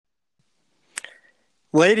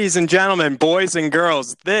Ladies and gentlemen, boys and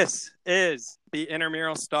girls, this is the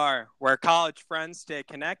Intramural Star, where college friends stay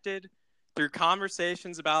connected through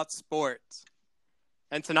conversations about sports.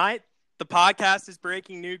 And tonight, the podcast is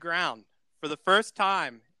breaking new ground. For the first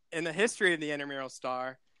time in the history of the Intramural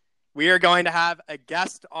Star, we are going to have a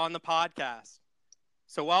guest on the podcast.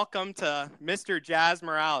 So welcome to Mr. Jazz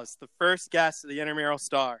Morales, the first guest of the Intramural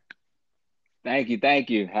Star. Thank you.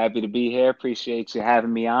 Thank you. Happy to be here. Appreciate you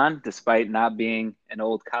having me on, despite not being an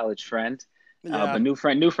old college friend. Yeah. But new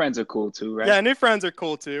friends are cool too, right? Yeah, new friends are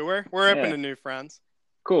cool too. We're open Yeah. to new friends.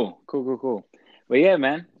 Cool. But yeah,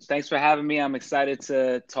 man, thanks for having me. I'm excited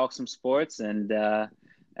to talk some sports and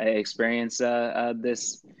experience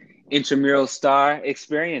this intramural star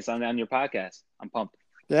experience on your podcast. I'm pumped.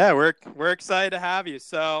 Yeah, we're excited to have you.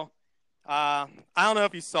 So, I don't know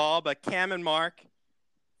if you saw, but Cam and Mark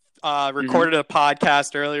recorded a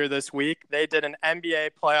podcast earlier this week. They did an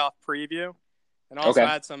NBA playoff preview and also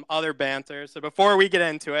had some other banter. So before we get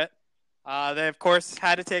into it, they, of course,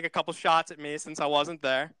 had to take a couple shots at me since I wasn't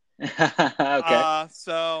there. Okay.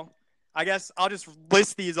 So I guess I'll just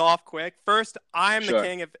list these off quick. First, I'm the Sure.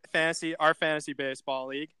 king of our fantasy baseball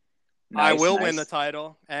league. Nice, I will nice. win the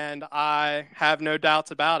title, and I have no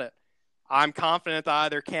doubts about it. I'm confident that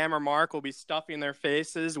either Cam or Mark will be stuffing their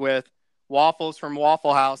faces with waffles from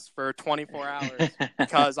Waffle House for 24 hours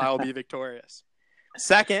because I will be victorious.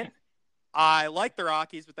 Second, I like the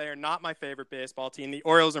Rockies, but they are not my favorite baseball team. The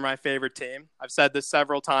Orioles are my favorite team. I've said this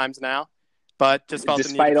several times now, but just felt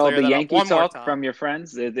Despite the all need to the clear that Yankee up one more talk time. from your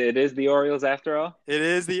friends, it is the Orioles after all. It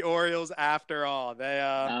is the Orioles after all. They've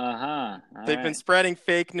been Right. spreading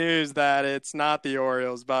fake news that it's not the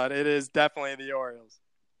Orioles, but it is definitely the Orioles.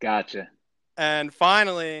 Gotcha. And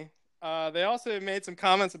finally, they also made some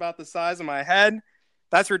comments about the size of my head.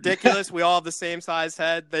 That's ridiculous. We all have the same size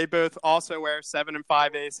head. They both also wear 7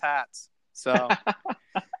 5/8 hats. So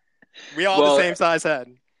we all have the same size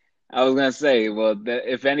head. I was going to say,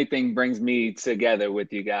 if anything brings me together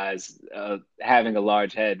with you guys, having a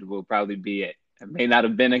large head will probably be it. I may not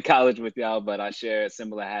have been in college with y'all, but I share a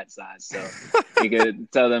similar hat size. So you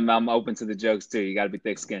could tell them I'm open to the jokes too. You got to be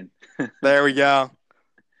thick-skinned. There we go.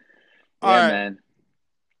 All Yeah, right. man.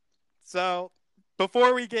 So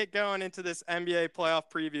before we get going into this NBA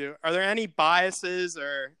playoff preview, are there any biases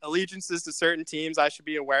or allegiances to certain teams I should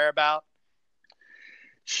be aware about?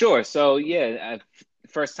 Sure. So, yeah,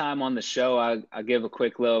 first time on the show, I'll give a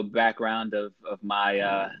quick little background of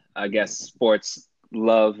my, I guess, sports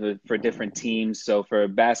love for different teams. So for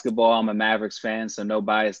basketball, I'm a Mavericks fan, so no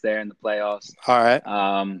bias there in the playoffs. All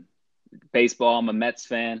right. Baseball, I'm a Mets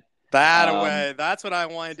fan. Away. That's what I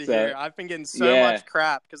wanted to hear. I've been getting so much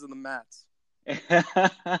crap because of the Mets.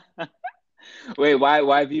 Wait,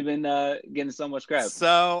 why have you been getting so much crap?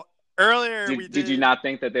 So earlier did you not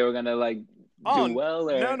think that they were gonna do well?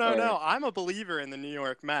 Or, No. I'm a believer in the New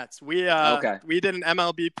York Mets. We did an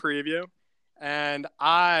MLB preview, and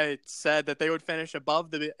I said that they would finish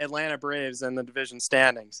above the Atlanta Braves in the division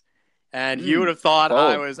standings. And you would have thought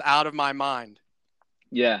I was out of my mind.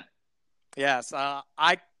 Yeah. Yes. I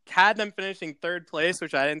had them finishing third place,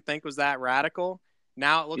 which I didn't think was that radical.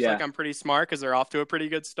 Now it looks like I'm pretty smart because they're off to a pretty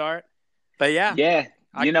good start. But yeah. Yeah.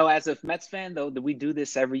 As a Mets fan, though, we do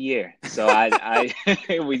this every year. So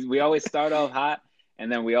we always start off hot,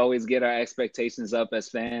 and then we always get our expectations up as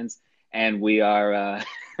fans, and we are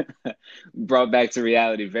brought back to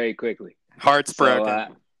reality very quickly. Hearts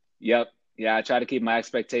broken. Yep. Yeah, I try to keep my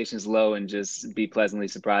expectations low and just be pleasantly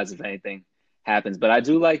surprised if anything happens. But I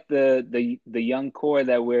do like the young core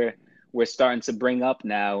that we're starting to bring up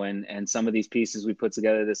now, and some of these pieces we put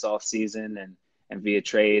together this offseason and via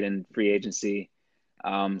trade and free agency.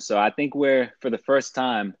 So I think we're, for the first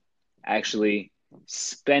time, actually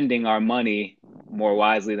spending our money more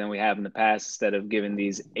wisely than we have in the past, instead of giving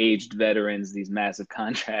these aged veterans these massive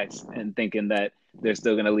contracts and thinking that they're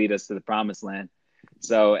still going to lead us to the promised land.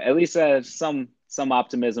 So at least I have some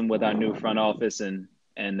optimism with our new front office and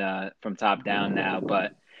from top down now.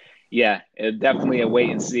 But yeah, it's definitely a wait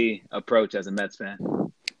and see approach as a Mets fan.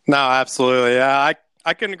 No, absolutely. Yeah,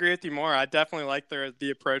 I couldn't agree with you more. I definitely like the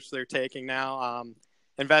approach they're taking now.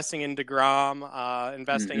 Investing in DeGrom,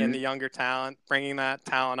 investing in the younger talent, bringing that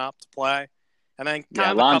talent up to play. And then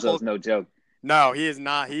Alonso's no joke. No, he is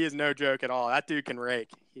not. He is no joke at all. That dude can rake.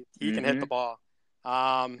 He can hit the ball.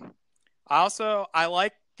 I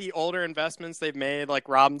like the older investments they've made, like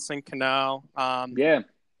Robinson Cano.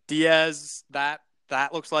 Diaz, that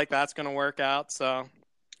looks like that's going to work out. So,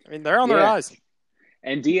 I mean, they're on the rise.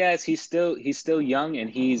 And Diaz, he's still young, and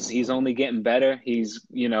he's only getting better. He's,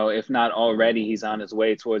 if not already, he's on his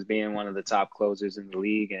way towards being one of the top closers in the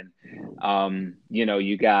league. And,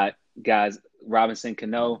 you got guys Robinson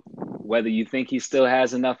Cano, whether you think he still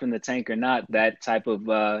has enough in the tank or not, that type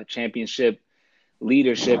of championship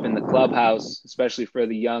leadership in the clubhouse, especially for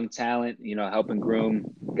the young talent, helping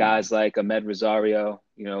groom guys like Ahmed Rosario,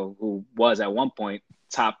 who was at one point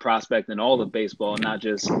top prospect in all of baseball, not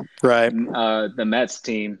just Right. the Mets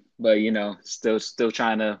team, but still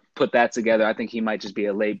trying to put that together. I think he might just be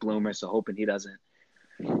a late bloomer, so hoping he doesn't,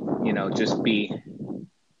 just be.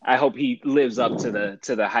 I hope he lives up to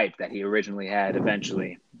the hype that he originally had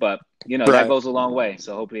eventually. But that goes a long way.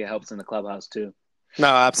 So hopefully it helps in the clubhouse too. No,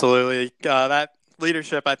 absolutely. That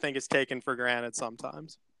leadership, I think, is taken for granted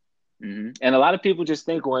sometimes. Mm-hmm. And a lot of people just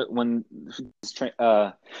think when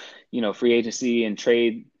free agency and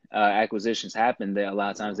trade acquisitions happen, that a lot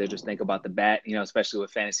of times they just think about the bat, especially with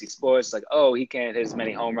fantasy sports, like, oh, he can't hit as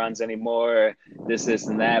many home runs anymore, this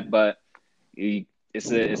and that. But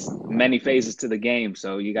it's many phases to the game.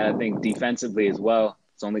 So you got to think defensively as well.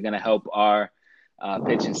 It's only going to help our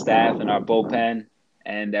pitching staff and our bullpen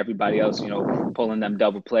and everybody else, pulling them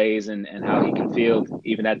double plays and how he can field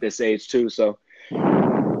even at this age too. So,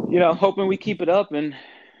 hoping we keep it up and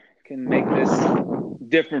can make this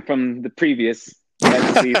different from the previous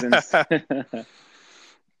seasons.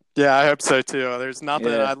 Yeah, I hope so too. There's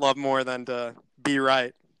nothing I'd love more than to be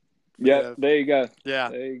right. Yeah, there you go. Yeah.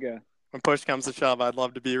 There you go. When push comes to shove, I'd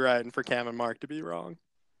love to be right and for Cam and Mark to be wrong.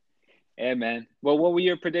 Yeah, man. Well, what were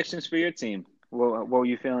your predictions for your team? What were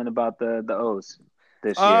you feeling about the O's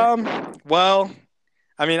this year? Well,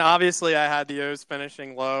 I mean, obviously I had the O's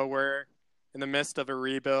finishing low. We're in the midst of a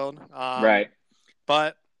rebuild. Right.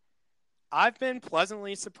 But I've been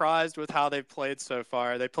pleasantly surprised with how they've played so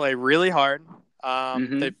far. They play really hard.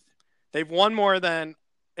 They've won more than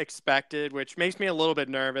expected, which makes me a little bit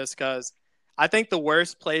nervous because I think the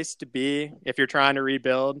worst place to be if you're trying to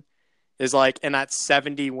rebuild is like in that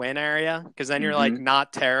 70 win area, because then you're like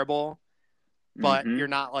not terrible, but you're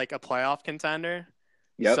not like a playoff contender.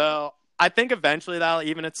 Yep. So I think eventually that'll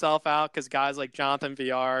even itself out because guys like Jonathan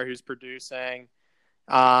Villar, who's producing,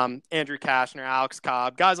 Andrew Cashner, Alex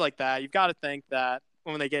Cobb, guys like that, you've got to think that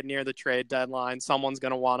when they get near the trade deadline, someone's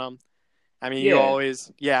going to want them. I mean,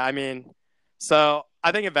 so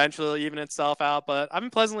I think eventually it'll even itself out, but I've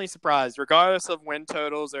been pleasantly surprised. Regardless of win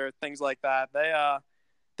totals or things like that,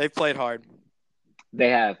 they've played hard. They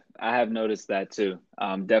have. I have noticed that too.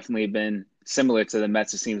 Definitely been similar to the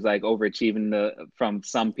Mets. It seems like overachieving from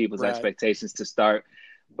some people's expectations to start.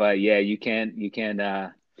 But yeah, you definitely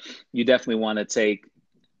want to take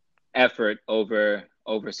effort over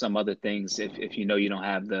some other things if you don't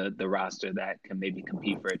have the roster that can maybe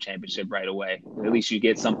compete for a championship right away. At least you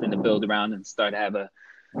get something to build around and start to have a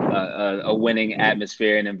winning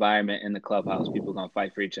atmosphere and environment in the clubhouse. People are going to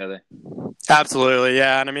fight for each other. Absolutely,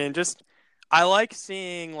 yeah. And I mean, I like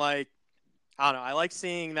seeing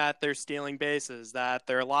that they're stealing bases, that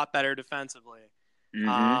they're a lot better defensively.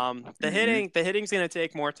 The hitting's going to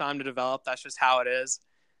take more time to develop. That's just how it is.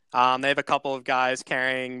 They have a couple of guys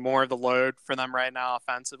carrying more of the load for them right now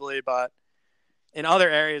offensively, but in other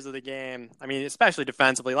areas of the game, I mean, especially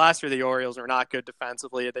defensively, last year the Orioles were not good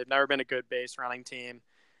defensively. They've never been a good base running team,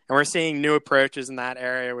 and we're seeing new approaches in that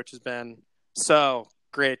area, which has been so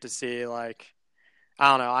great to see. Like, I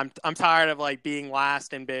don't know, I'm tired of like being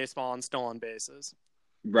last in baseball and stolen bases.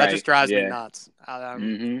 Right. That just drives me nuts.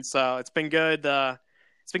 So it's been good.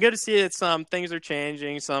 It's been good to see that some things are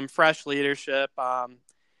changing, some fresh leadership.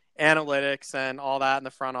 Analytics and all that in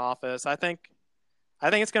the front office. I think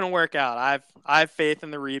it's going to work out. I have faith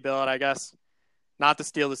in the rebuild. I guess not to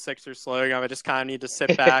steal the Sixers slogan, I just kind of need to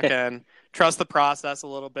sit back and trust the process a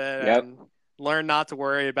little bit and learn not to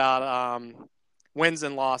worry about wins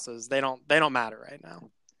and losses. They don't matter right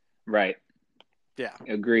now. Right. Yeah.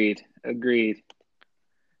 Agreed.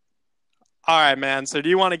 All right, man. So do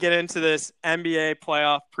you want to get into this NBA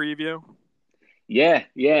playoff preview? Yeah,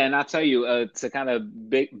 and I'll tell you, to kind of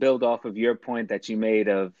build off of your point that you made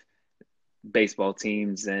of baseball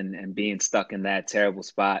teams and being stuck in that terrible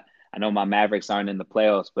spot. I know my Mavericks aren't in the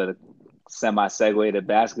playoffs, but a semi-segue to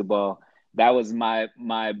basketball, that was my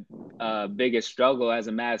biggest struggle as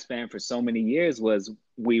a Mavs fan for so many years was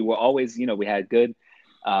we were always, we had good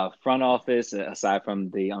front office, aside from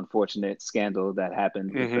the unfortunate scandal that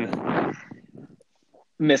happened with the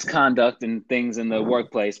misconduct and things in the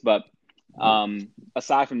workplace, but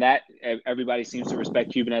aside from that, everybody seems to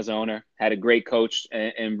respect Cuban as an owner. Had a great coach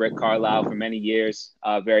in Rick Carlisle for many years,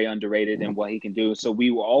 very underrated in what he can do. So we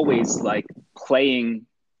were always like playing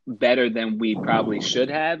better than we probably should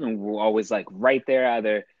have, and we were always like right there,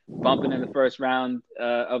 either bumping in the first round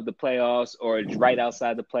of the playoffs or right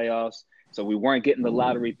outside the playoffs. So we weren't getting the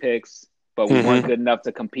lottery picks, but we weren't good enough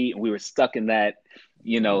to compete, and we were stuck in that,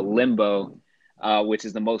 limbo. which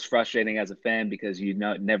is the most frustrating as a fan because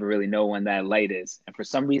never really know when that light is. And for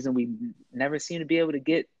some reason, we never seem to be able to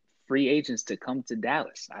get free agents to come to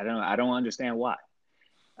Dallas. I don't understand why.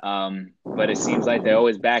 But it seems like they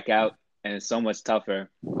always back out, and it's so much tougher.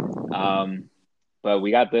 But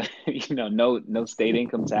we got the no state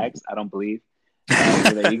income tax. I don't believe.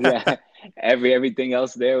 You got everything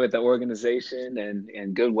else there with the organization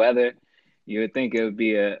and good weather. You would think it would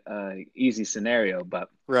be a easy scenario, but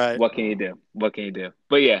Right. what can you do? What can you do?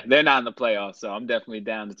 But yeah, they're not in the playoffs, so I'm definitely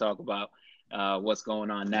down to talk about what's going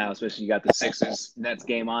on now. Especially you got the Sixers Nets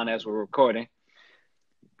game on as we're recording.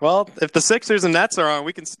 Well, if the Sixers and Nets are on,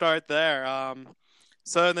 we can start there.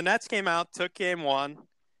 So the Nets came out, took game one,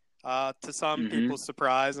 to some people's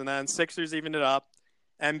surprise, and then Sixers evened it up.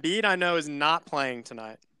 Embiid, I know, is not playing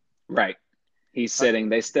tonight. Right. He's sitting.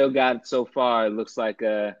 They still got, so far, it looks like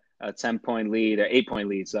a 10-point lead, or 8-point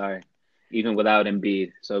lead, sorry, even without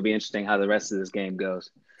Embiid. So it'll be interesting how the rest of this game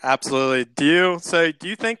goes. Absolutely. Do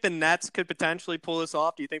you think the Nets could potentially pull this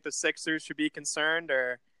off? Do you think the Sixers should be concerned,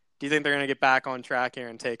 or do you think they're going to get back on track here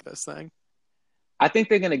and take this thing? I think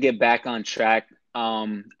they're going to get back on track.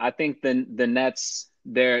 I think the Nets,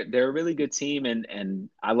 they're a really good team, and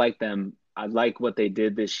I like them. I like what they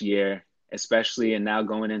did this year, especially and now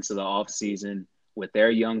going into the offseason with their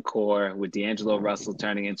young core, with D'Angelo Russell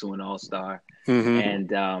turning into an all-star, and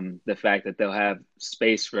the fact that they'll have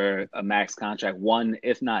space for a max contract, one,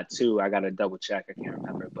 if not two. I got to double check. I can't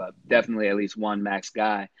remember, but definitely at least one max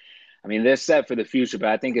guy. I mean, they're set for the future, but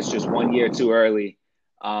I think it's just 1 year too early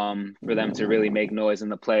for them to really make noise in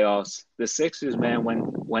the playoffs. The Sixers, man,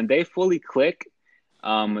 when they fully click,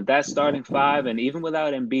 that starting five, and even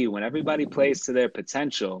without Embiid, when everybody plays to their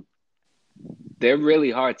potential, they're really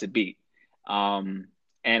hard to beat. And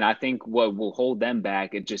I think what will hold them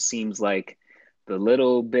back, it just seems like the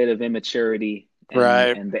little bit of immaturity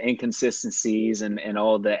and the inconsistencies and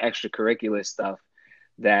all the extracurricular stuff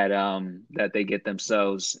that they get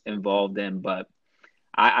themselves involved in. But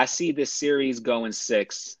I see this series going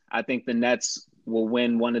 6. I think the Nets will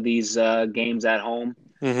win one of these games at home.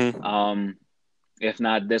 If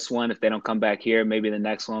not this one, if they don't come back here, maybe the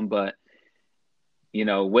next one. But,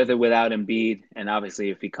 with or without Embiid, and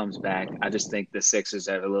obviously if he comes back, I just think the Sixers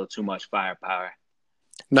have a little too much firepower.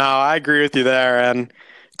 No, I agree with you there. And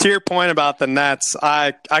to your point about the Nets,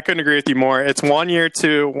 I couldn't agree with you more. It's 1 year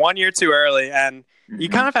too early, and you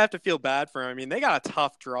kind of have to feel bad for them. I mean, they got a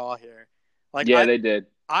tough draw here. They did.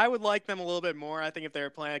 I would like them a little bit more. I think if they were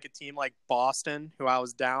playing like a team like Boston, who I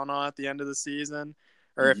was down on at the end of the season,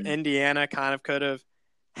 or if Indiana kind of could have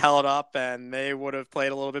held up and they would have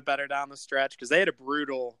played a little bit better down the stretch, because they had a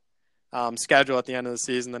brutal schedule at the end of the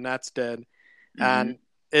season. The Nets did. And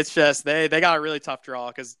it's just they got a really tough draw,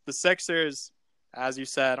 because the Sixers, as you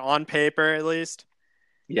said, on paper at least,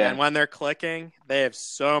 and when they're clicking, they have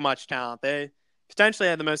so much talent. They potentially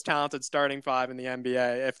have the most talented starting five in the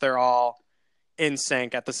NBA if they're all in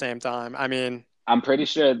sync at the same time. I mean, I'm pretty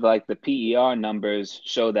sure like the PER numbers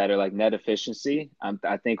show that, or like net efficiency.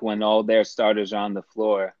 I think when all their starters are on the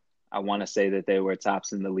floor, I want to say that they were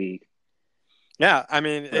tops in the league. Yeah, I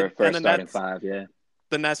mean, for a starting five, yeah.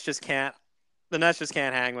 The Nets just can't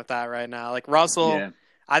hang with that right now. Like Russell,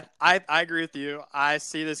 I agree with you. I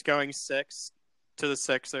see this going 6 to the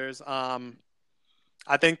Sixers.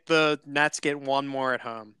 I think the Nets get one more at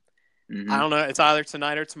home. I don't know. It's either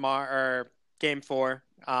tonight or tomorrow or game 4.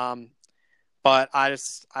 But I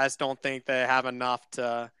just don't think they have enough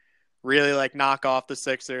to really like knock off the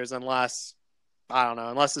Sixers unless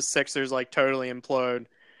the Sixers like totally implode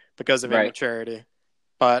because of immaturity.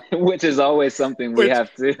 But which is always something we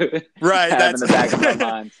have to have in the back of our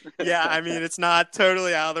minds. Yeah, I mean, it's not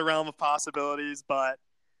totally out of the realm of possibilities, but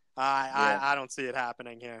I don't see it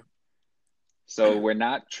happening here. So we're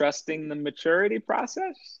not trusting the maturity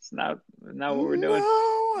process? It's not what we're doing?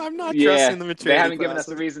 No, I'm not trusting the maturity process. They haven't given us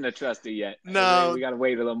a reason to trust it yet. No. We got to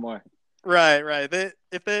wait a little more. Right.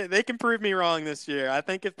 If they can prove me wrong this year. I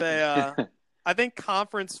think if they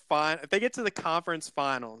if they get to the conference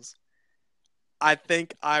finals, I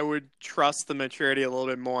think I would trust the maturity a little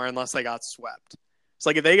bit more unless they got swept. So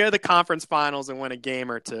like if they go to the conference finals and win a game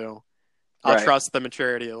or two, I'll trust the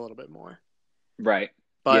maturity a little bit more. Right.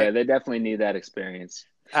 But they definitely need that experience.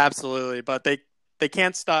 Absolutely. But they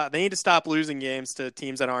can't stop. They need to stop losing games to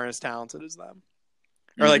teams that aren't as talented as them.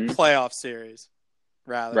 Or like playoff series,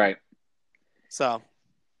 rather. Right. So.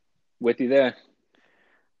 With you there.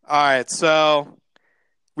 All right. So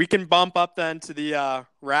we can bump up then to the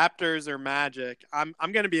Raptors or Magic. I'm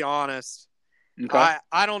going to be honest. Okay.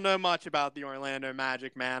 I don't know much about the Orlando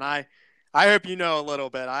Magic, man. I hope you know a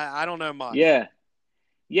little bit. I don't know much. Yeah.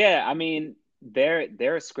 I mean,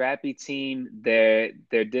 they're a scrappy team. They're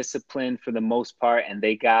disciplined for the most part, and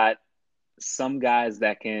they got some guys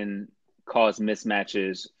that can cause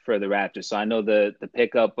mismatches for the Raptors. So I know the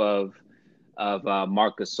pickup of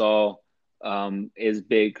Marc Gasol is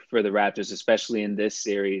big for the Raptors, especially in this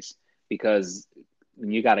series, because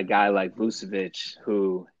when you got a guy like Vucevic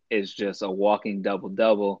who is just a walking double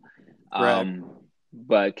double, Right.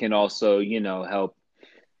 but can also help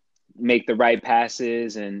make the right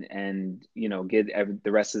passes and get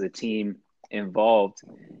the rest of the team involved.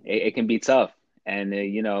 It can be tough, and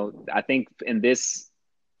I think in this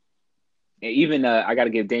even I got to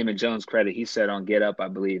give Damon Jones credit. He said on Get Up, I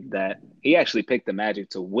believe, that he actually picked the Magic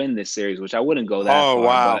to win this series, which I wouldn't go that Oh, far,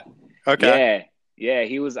 wow. but Okay. yeah, yeah,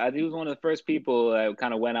 he was one of the first people that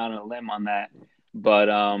kind of went out on a limb on that. But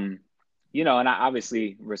and I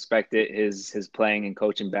obviously respected his playing and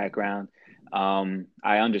coaching background.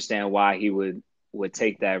 I understand why he would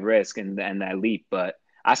take that risk and that leap, but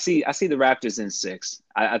I see the Raptors in six.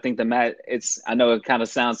 I think I know it kind of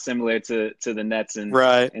sounds similar to the Nets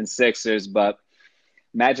Right. and Sixers, but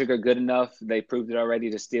Magic are good enough. They proved it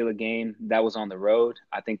already to steal a game that was on the road.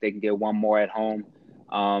 I think they can get one more at home.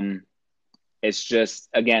 Um, it's just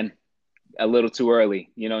again a little too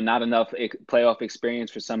early. Not enough playoff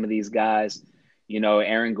experience for some of these guys.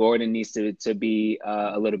 Aaron Gordon needs to be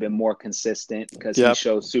a little bit more consistent because he Yep.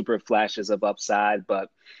 shows super flashes of upside, but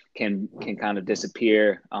can kind of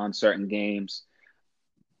disappear on certain games.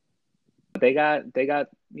 They got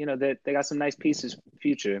some nice pieces for the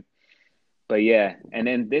future. But yeah, and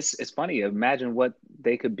then this is funny. Imagine what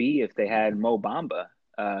they could be if they had Mo Bamba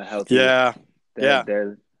healthy, Yeah. Yeah.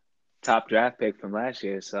 their top draft pick from last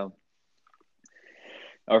year. So,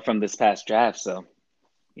 or from this past draft. So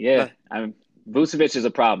yeah, No- Vucevic is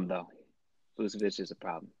a problem though. Vucevic is a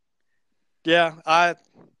problem. Yeah. I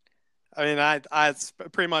mean, it's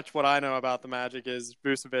pretty much what I know about the Magic is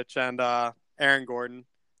Vucevic and Aaron Gordon.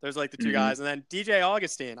 There's like the two Hmm. guys, and then DJ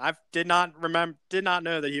Augustine. I did not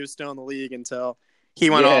know that he was still in the league until he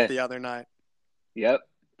went off Yeah. the other night. Yep.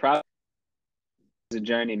 Probably a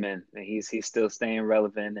journeyman, and he's still staying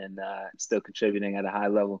relevant and still contributing at a high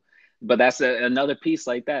level. But that's another piece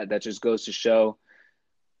like that just goes to show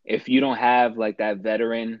if you don't have like that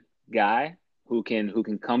veteran guy who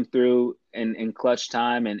can come through in clutch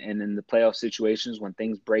time and in the playoff situations when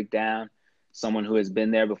things break down, someone who has been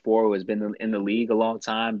there before, who has been in the league a long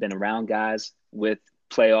time, been around guys with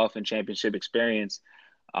playoff and championship experience,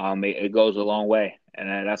 it goes a long way. And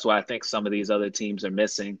that's why I think some of these other teams are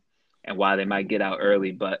missing and why they might get out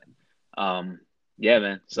early. But um, yeah,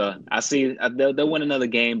 man. So I see they'll win another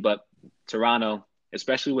game, but Toronto,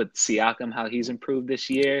 especially with Siakam, how he's improved this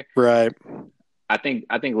year, Right. I think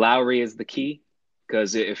Lowry is the key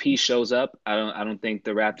because if he shows up, I don't think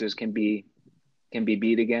the Raptors can be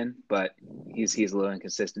beat again. But he's a little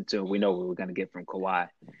inconsistent too. We know what we're gonna get from Kawhi.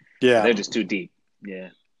 Yeah. They're just too deep. Yeah.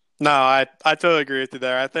 No, I totally agree with you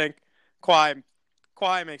there. I think Kawhi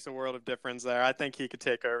Kawhi makes a world of difference there. I think he could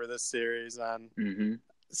take over this series and Mm-hmm.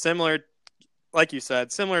 similar, like you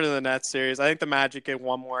said, similar to the Nets series. I think the Magic get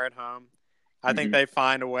one more at home. I think Mm-hmm. they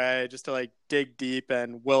find a way just to like dig deep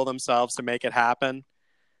and will themselves to make it happen.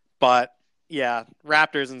 But yeah,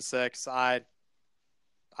 Raptors in six. I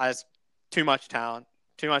too much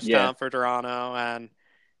Yeah. talent for Toronto, and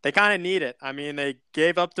they kind of need it. I mean, they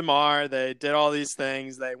gave up DeMar, they did all these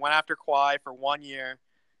things, they went after Kawhi for 1 year,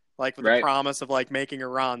 like with the Right. promise of like making a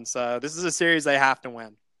run. So this is a series they have to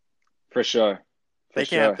win. For sure. For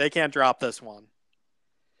sure. They can't drop this one.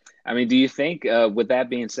 I mean, do you think, with that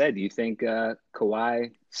being said, do you think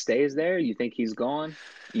Kawhi stays there? You think he's gone?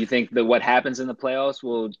 You think that what happens in the playoffs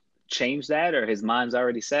will change that, or his mind's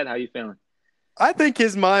already set? How you feeling? I think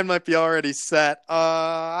his mind might be already set.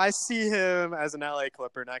 I see him as an LA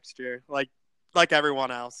Clipper next year, like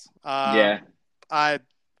everyone else. Yeah. I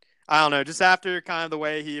I don't know, just after kind of the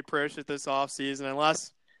way he approached it this offseason,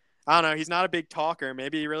 unless I don't know, he's not a big talker.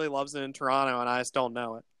 Maybe he really loves it in Toronto and I just don't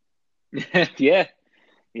know it. Yeah.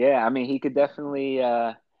 Yeah. I mean, he could definitely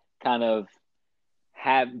kind of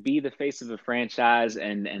have be the face of a franchise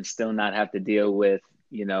and still not have to deal with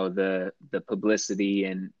the publicity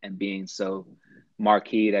and being so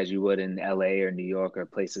marquee as you would in LA or New York or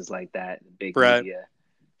places like that, big Right. media.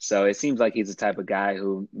 So it seems like he's the type of guy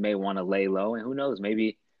who may want to lay low, and who knows,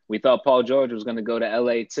 maybe we thought Paul George was going to go to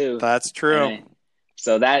LA too, That's true. and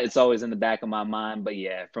so that it's always in the back of my mind. But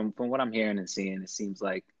yeah, from what I'm hearing and seeing, it seems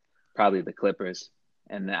like probably the Clippers,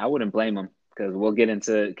 and I wouldn't blame them because we'll get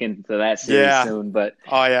into that series Yeah. soon. But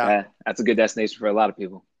Oh yeah. that's a good destination for a lot of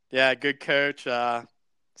people. Yeah, good coach,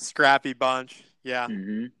 scrappy bunch. Yeah.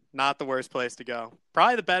 Hmm. Not the worst place to go.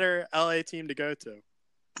 Probably the better LA team to go to.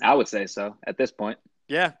 I would say so at this point.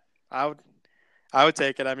 Yeah, I would. I would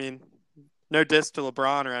take it. I mean, no diss to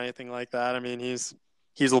LeBron or anything like that. I mean, he's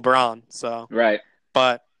LeBron. So, Right.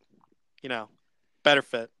 but you know, better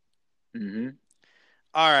fit. Hmm.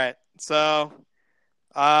 All right. So,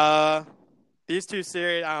 uh, these two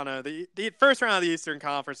series, I don't know. The first round of the Eastern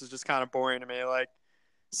Conference is just kind of boring to me. Like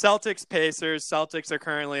Celtics Pacers. Celtics are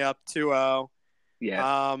currently up 2-0.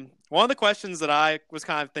 Yeah. One of the questions that I was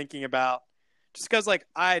kind of thinking about, just because like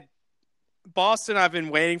Boston, I've been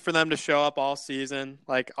waiting for them to show up all season.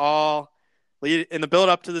 Like all lead in the build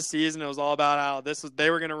up to the season, it was all about how they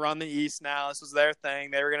were going to run the East. Now this was their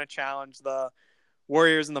thing. They were going to challenge the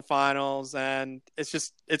Warriors in the finals, and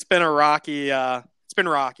it's been a rocky. It's been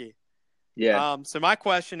rocky. Yeah. So my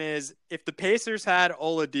question is, if the Pacers had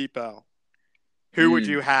Oladipo, who would Mm,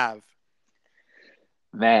 you have?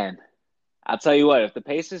 man, I'll tell you what. If the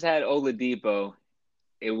Pacers had Oladipo,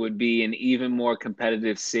 it would be an even more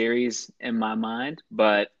competitive series in my mind.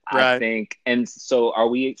 But I Right. think, and so are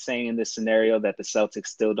we saying in this scenario that the Celtics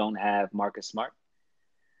still don't have Marcus Smart?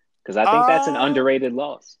 Because I think that's an Uh, underrated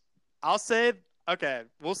loss. I'll say okay.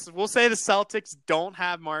 We'll say the Celtics don't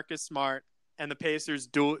have Marcus Smart, and the Pacers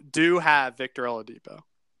do have Victor Oladipo.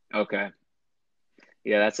 Okay.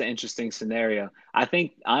 Yeah, that's an interesting scenario. I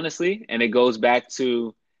think, honestly, and it goes back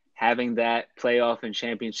to having that playoff and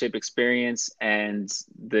championship experience and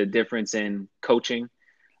the difference in coaching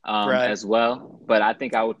Right. as well. But I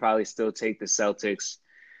think I would probably still take the Celtics.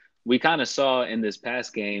 We kind of saw in this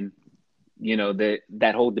past game,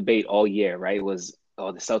 that whole debate all year, right? Was,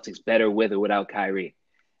 oh, the Celtics better with or without Kyrie.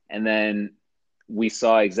 And then we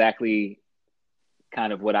saw exactly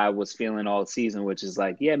kind of what I was feeling all season, which is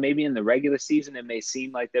like, yeah, maybe in the regular season it may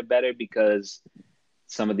seem like they're better because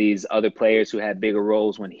some of these other players who had bigger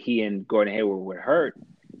roles when he and Gordon Hayward were hurt,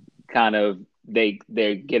 kind of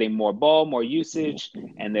they're getting more ball, more usage,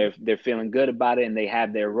 and they're feeling good about it, and they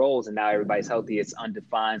have their roles, and now everybody's healthy. It's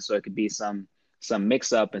undefined, so it could be some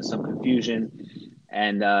mix up and some confusion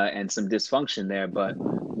and some dysfunction there. But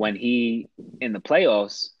when he in the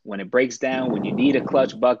playoffs, when it breaks down, when you need a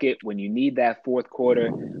clutch bucket, when you need that fourth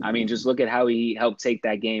quarter, I mean, just look at how he helped take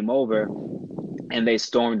that game over, and they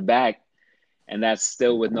stormed back, and that's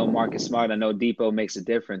still with no Marcus Smart. I know Depot makes a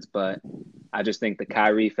difference, but I just think the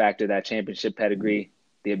Kyrie factor, that championship pedigree,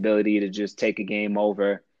 the ability to just take a game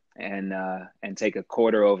over and take a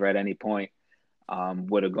quarter over at any point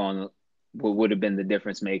would have been the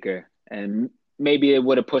difference maker. And maybe it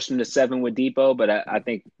would have pushed him to 7 with Depot, but I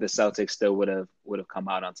think the Celtics still would have come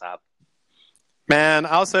out on top. Man,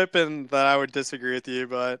 I was hoping that I would disagree with you,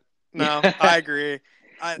 but no, I agree.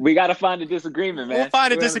 We got to find a disagreement, We'll man.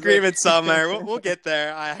 find a disagreement somewhere. We'll get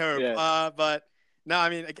there, I hope. Yeah. But no, I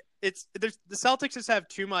mean, the Celtics just have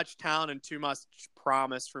too much talent and too much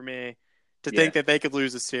promise for me to think that they could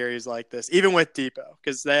lose a series like this, even with Depot,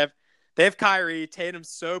 because they have Kyrie. Tatum's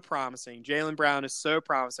so promising. Jaylen Brown is so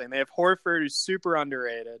promising. They have Horford, who's super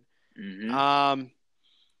underrated. Mm-hmm.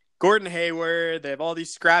 Gordon Hayward. They have all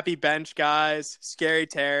these scrappy bench guys. Scary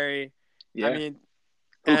Terry. Yeah. I mean,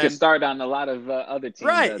 who could start on a lot of other teams.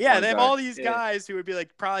 Right, yeah, they have all these guys who would be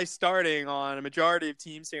like probably starting on a majority of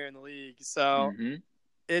teams here in the league. So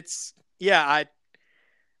it's I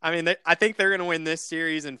mean, I think they're going to win this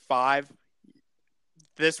series in 5.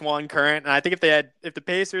 This one current, and I think if the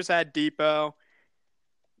Pacers had Depot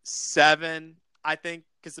 7, I think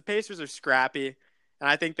because the Pacers are scrappy, and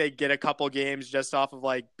I think they get a couple games just off of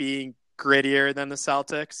like being grittier than the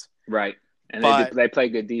Celtics. Right, and they play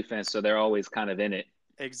good defense, so they're always kind of in it.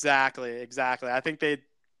 Exactly. I think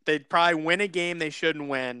they'd probably win a game they shouldn't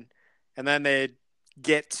win, and then they'd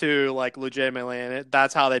get to like legitimately, and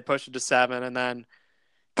that's how they'd push it to 7, and then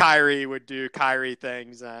Kyrie would do Kyrie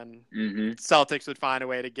things, and Celtics would find a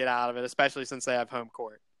way to get out of it, especially since they have home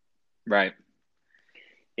court. Right.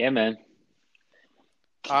 Yeah, man.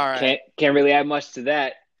 All right. Can't really add much to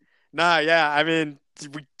that. No, yeah. I mean, do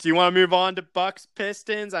you want to move on to Bucks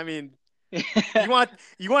Pistons? I mean, you want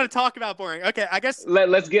to talk about boring? Okay, I guess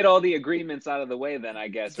let's get all the agreements out of the way then. I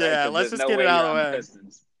guess. Right? Yeah, let's just get it out of the way.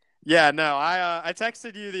 Pistons. Yeah, no. I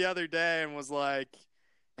texted you the other day and was like,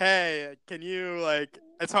 "Hey, can you like?"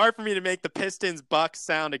 It's hard for me to make the Pistons Bucks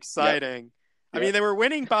sound exciting. Yep. I mean, they were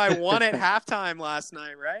winning by 1 at halftime last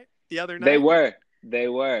night, right? The other night. They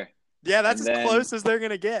were. Yeah, that's as close as they're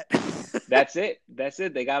gonna get. That's it.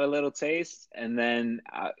 They got a little taste, and then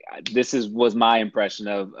this was my impression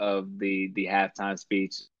of the halftime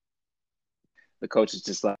speech. The coach is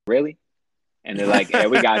just like, really, and they're like, "Yeah,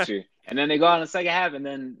 we got you." And then they go on the second half, and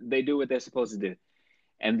then they do what they're supposed to do.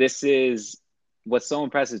 And this is what's so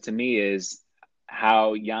impressive to me is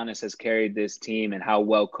how Giannis has carried this team and how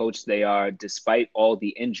well coached they are despite all the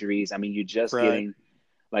injuries. I mean, you're just Right. getting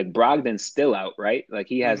like Brogdon's still out, right? Like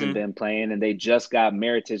he hasn't Hmm. been playing, and they just got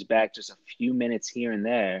Meritage back just a few minutes here and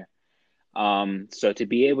there. So to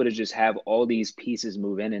be able to just have all these pieces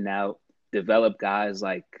move in and out, develop guys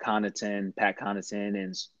like Connaughton, Pat Connaughton,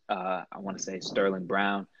 and I want to say Sterling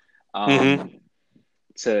Brown, um, Hmm.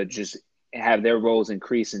 to just have their roles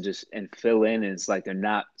increase and just and fill in, and it's like they're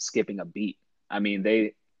not skipping a beat. I mean,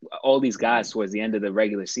 they all these guys towards the end of the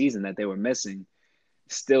regular season that they were missing,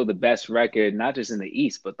 still the best record, not just in the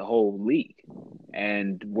East, but the whole league.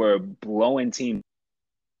 And we're blowing team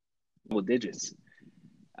double digits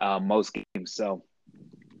most games. So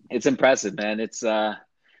it's impressive, man. It's the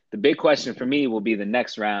big question for me will be the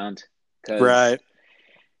next round because Right.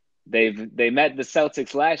 they met the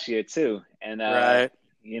Celtics last year too, and Right.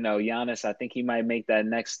 Giannis, I think he might make that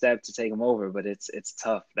next step to take him over, but it's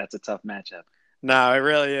tough. That's a tough matchup. No, it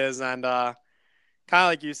really is. And kind of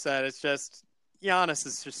like you said, it's just Giannis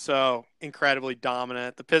is just so incredibly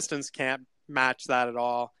dominant. The Pistons can't match that at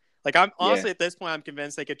all. Like I'm Yeah. honestly at this point, I'm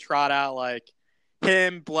convinced they could trot out like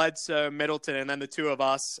him, Bledsoe, Middleton, and then the two of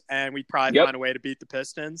us, and we'd probably Yep. find a way to beat the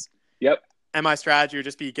Pistons. Yep. And my strategy would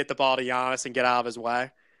just be get the ball to Giannis and get out of his way.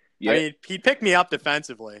 I Yep. mean, he'd pick me up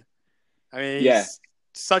defensively. I mean, Yeah. he's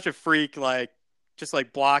such a freak, like just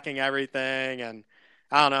like blocking everything, and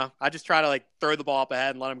I don't know. I just try to like throw the ball up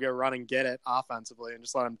ahead and let him go run and get it offensively, and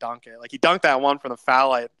just let him dunk it. Like he dunked that one from the foul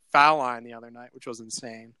line the other night, which was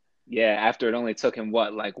insane. Yeah, after it only took him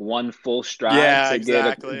like one full stride Yeah, to get a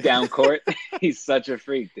exactly. down court. He's such a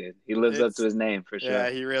freak, dude. He lives up to It's his name for yeah,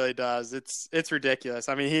 sure. he really does. It's ridiculous.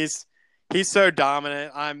 I mean, he's so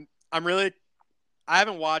dominant. I'm really I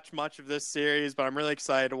haven't watched much of this series, but I'm really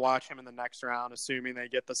excited to watch him in the next round, assuming they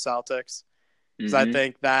get the Celtics, because I Hmm.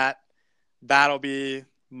 think that'll be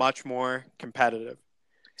much more competitive.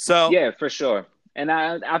 So, Yeah, for sure. And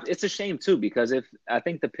it's a shame too because if I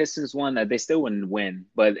think the Pistons won, that they still wouldn't win,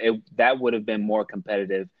 but that would have been more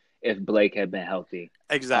competitive if Blake had been healthy.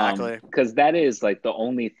 exactly. Because that is like the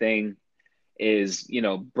only thing is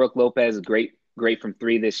Brooke Lopez is great from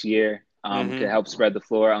three this year. Could Hmm. help spread the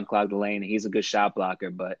floor, unclog the lane. He's a good shot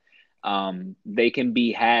blocker, but they can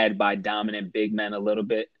be had by dominant big men a little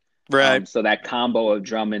bit. Right. So that combo of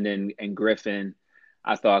Drummond and Griffin,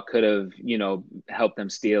 I thought could have helped them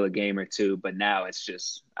steal a game or two. But now it's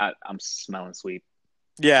just I'm smelling sweep.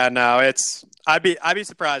 Yeah, no, I'd be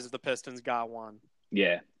surprised if the Pistons got one.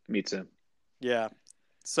 Yeah, me too. Yeah.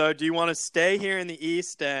 So, do you want to stay here in the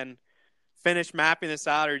East and finish mapping this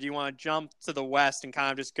out, or do you want to jump to the West and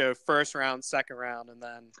kind of just go first round, second round, and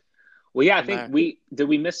then Well, yeah, I from think there?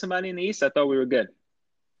 we miss somebody in the East? I thought we were good.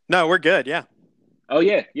 No, we're good. Yeah. Oh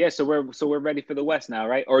yeah, yeah. So we're ready for the West now,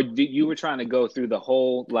 right? Or you were trying to go through the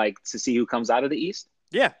whole like to see who comes out of the East?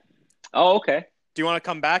 Yeah. Oh, okay. Do you want to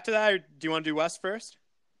come back to that, or do you want to do West first?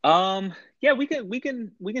 Yeah, we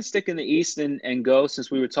can stick in the East and go since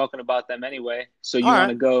we were talking about them anyway. So All you want right.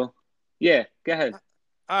 to go? Yeah, go ahead.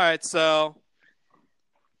 All right. So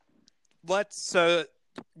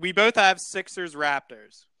we both have Sixers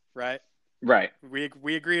Raptors, right? Right.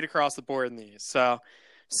 We agreed across the board in these. So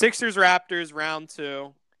Sixers Raptors round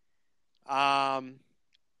two. Um,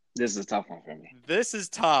 This is a tough one for me. this is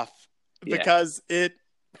tough Yeah. because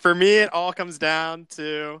for me it all comes down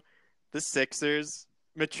to the Sixers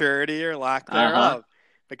maturity or lack Uh-huh. thereof.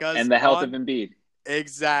 Because And the health of on Embiid.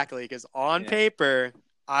 exactly because on Yeah. paper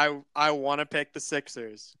I want to pick the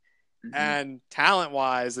Sixers, Hmm. and talent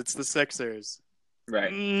wise it's the Sixers.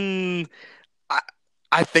 Right. Mm, I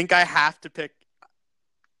I think I have to pick.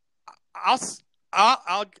 I'll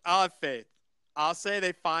I'll have faith. I'll say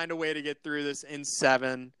they find a way to get through this in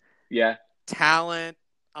seven. Yeah. Talent,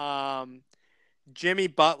 um, Jimmy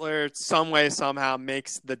Butler, some way somehow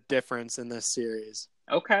makes the difference in this series.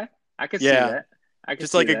 Okay. I could see Yeah, that. I could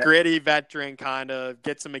just see like a that. gritty veteran kind of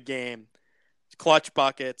gets him a game, clutch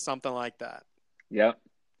bucket, something like that. Yep.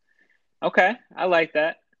 Okay. I like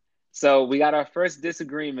that. So we got our first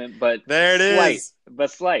disagreement, but There it slight, is. but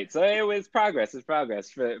slight. So it was progress. It's progress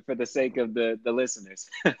for the sake of the listeners.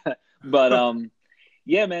 But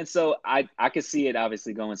yeah, man. So I could see it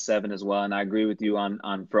obviously going seven as well, and I agree with you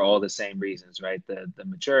on for all the same reasons, right? The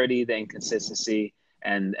maturity, the inconsistency,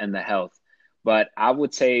 and the health. But I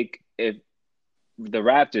would take if the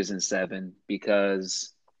Raptors in seven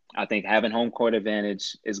because I think having home court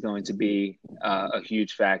advantage is going to be a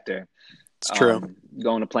huge factor. It's true.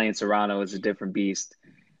 Going to play in Toronto is a different beast,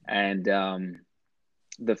 and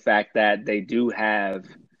the fact that they do have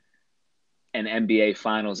an NBA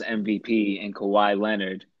Finals MVP in Kawhi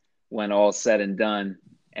Leonard when all's said and done,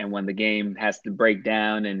 And when the game has to break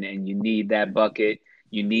down and you need that bucket,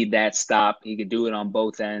 you need that stop, he could do it on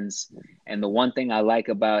both ends. And the one thing I like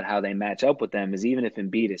about how they match up with them is even if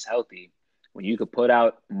Embiid is healthy, when you could put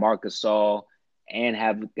out Marc Gasol and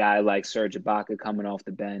have a guy like Serge Ibaka coming off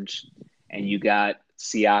the bench, and you got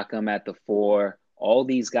Siakam at the 4, all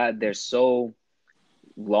these guys, they're so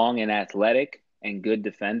long and athletic and good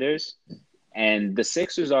defenders. And the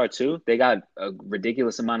Sixers are too. They got a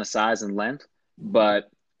ridiculous amount of size and length, but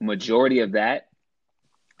majority of that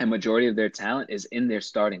and majority of their talent is in their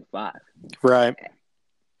starting 5. Right.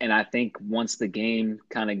 And I think once the game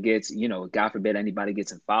kind of gets, God forbid anybody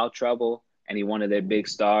gets in foul trouble, any one of their big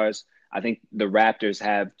stars, I think the Raptors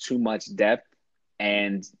have too much depth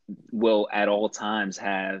and will at all times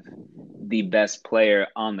have the best player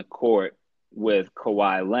on the court with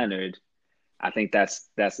Kawhi Leonard. I think that's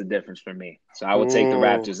the difference for me. So I would take the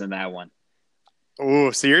Raptors in that one.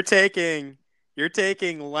 Ooh, so you're taking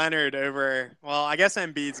Leonard over. Well, I guess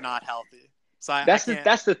Embiid's not healthy, so that's the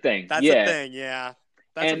thing. That's the thing. Yeah,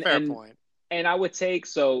 that's a fair point. And I would take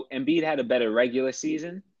Embiid had a better regular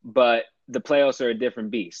season, but the playoffs are a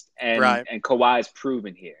different beast, and Kawhi's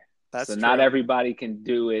proven here. That's so true. Not everybody can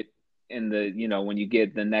do it in the when you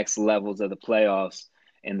get the next levels of the playoffs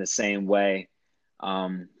in the same way.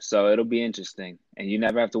 So it'll be interesting, and you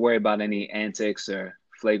never have to worry about any antics or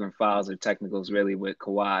flagrant fouls or technicals really with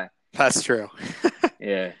Kawhi. That's true.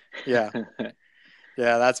 Yeah. Yeah,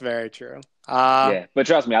 that's very true. Yeah, but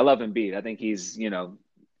trust me, I love Embiid. I think he's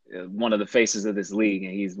one of the faces of this league,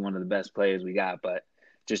 and he's one of the best players we got. But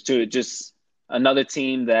just another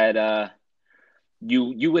team that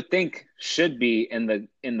you would think should be in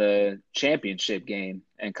the championship game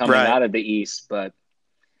and coming out of the East, but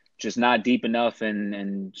just not deep enough,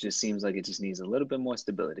 and just seems like it just needs a little bit more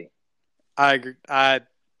stability. I agree. I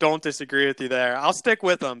don't disagree with you there. I'll stick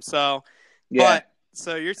with them. So, yeah. But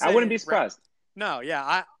so you're saying I wouldn't be surprised. No,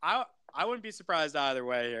 yeah, I wouldn't be surprised either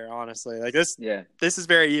way here, honestly. Like this, yeah, this is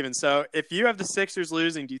very even. So if you have the Sixers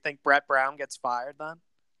losing, do you think Brett Brown gets fired then?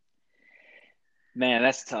 Man,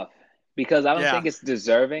 that's tough because I don't think it's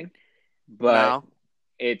deserving, but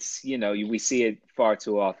it's we see it far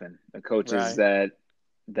too often. The coaches that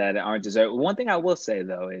aren't deserving. One thing I will say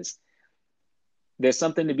though is there's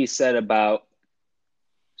something to be said about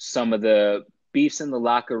some of the beefs in the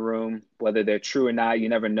locker room, whether they're true or not. You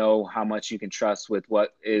never know how much you can trust with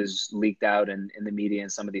what is leaked out in the media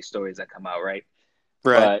and some of these stories that come out, right?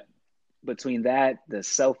 But between that, the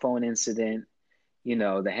cell phone incident,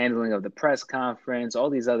 the handling of the press conference, all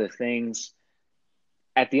these other things,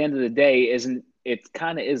 at the end of the day, it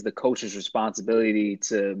kind of is the coach's responsibility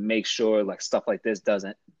to make sure like stuff like this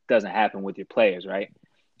doesn't happen with your players, right?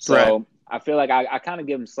 So I feel like I kind of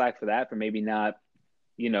give them slack for that, for maybe not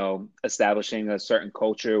establishing a certain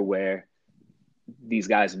culture where these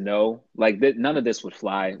guys know, like none of this would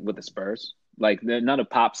fly with the Spurs. Like none of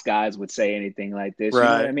Pop's guys would say anything like this. You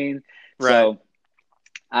know what I mean? So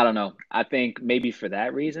I don't know. I think maybe for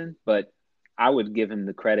that reason, but I would give him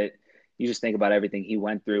the credit. You just think about everything he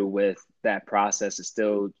went through with that process to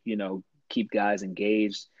still, keep guys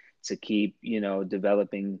engaged, to keep,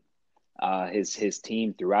 developing his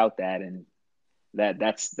team throughout that. And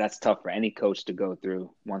that's tough for any coach to go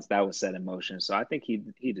through once that was set in motion. So I think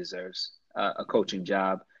he deserves a coaching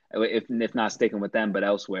job, if not sticking with them, but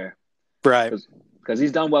elsewhere. Right. Because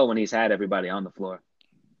he's done well when he's had everybody on the floor.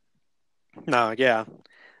 No, yeah.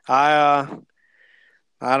 I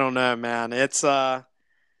don't know, man. It's that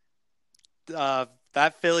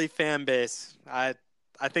Philly fan base. I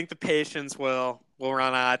think the patience will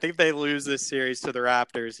run out. I think if they lose this series to the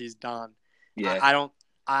Raptors, he's done. Yeah. I don't.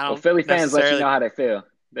 Well, Philly fans let you know how they feel.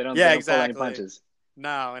 They don't pull any punches.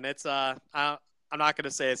 No, and it's I'm not going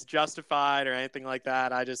to say it's justified or anything like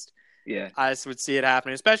that. I just would see it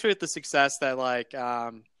happening, especially with the success that like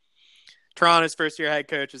Toronto's first-year head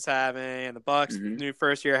coach is having, and the Bucks' new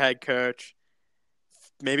first-year head coach.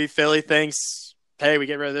 Maybe Philly thinks, hey, we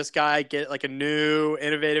get rid of this guy, get like a new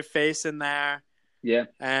innovative face in there. Yeah.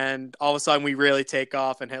 And all of a sudden we really take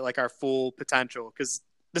off and hit like our full potential. Because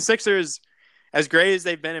the Sixers, as great as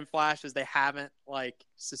they've been in flashes, they haven't like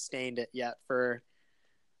sustained it yet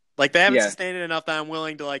they haven't sustained it enough that I'm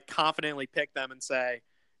willing to like confidently pick them and say,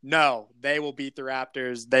 no, they will beat the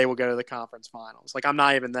Raptors. They will go to the conference finals. Like I'm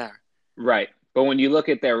not even there. Right. But when you look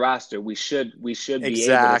at their roster, we should be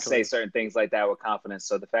able to say certain things like that with confidence.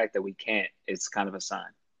 So the fact that we can't, it's kind of a sign.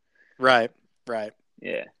 Right.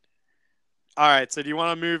 Yeah. All right. So do you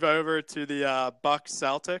want to move over to the Bucks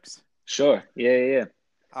Celtics? Sure. Yeah.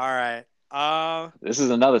 All right. This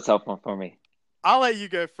is another tough one for me. I'll let you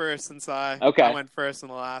go first since I went first in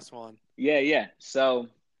the last one. Yeah. So,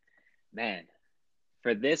 man,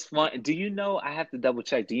 For this one, do you know? I have to double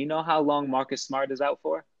check. Do you know how long Marcus Smart is out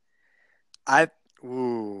for? I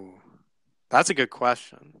ooh, that's a good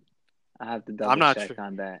question. I have to I'm double not check sure.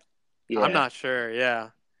 on that. I'm Yeah, not sure. Yeah,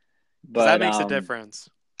 because that but makes a difference.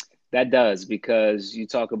 that does because you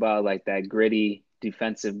talk about like that gritty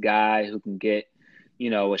defensive guy who can get,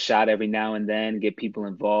 a shot every now and then, get people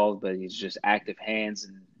involved, but he's just active hands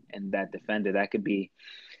and that defender that could be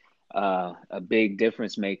a big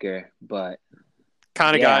difference maker. But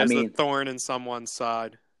Kind of yeah, guy I is the mean, thorn in someone's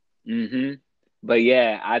side. hmm but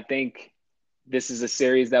yeah, I think this is a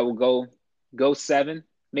series that will go seven,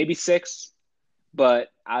 maybe six, but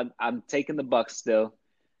I'm taking the Bucks still.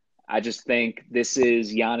 I just think this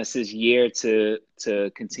is Giannis's year to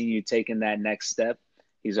continue taking that next step.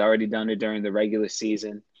 He's already done it during the regular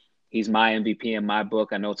season. He's my MVP in my book.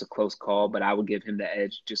 I know it's a close call, but I would give him the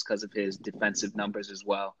edge just because of his defensive numbers as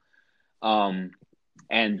well. Um,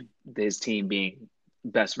 and his team being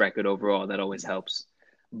best record overall, that always helps.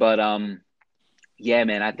 But yeah,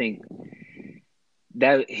 man, I think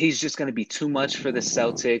that he's just going to be too much for the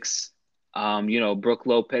Celtics. Brooke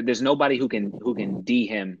Lopez. There's nobody who can D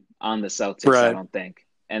him on the Celtics. I Right. don't think.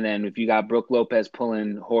 And then if you got Brooke Lopez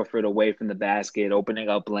pulling Horford away from the basket, opening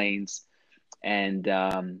up lanes, and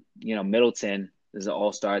Middleton is an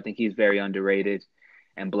all star. I think he's very underrated.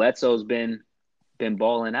 And Bledsoe's been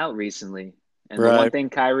balling out recently. And the one Right. thing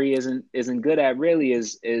Kyrie isn't good at really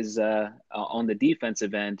is on the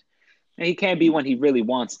defensive end. And he can be when he really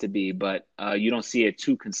wants to be, but you don't see it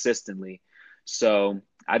too consistently. So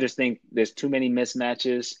I just think there's too many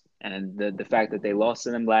mismatches, and the fact that they lost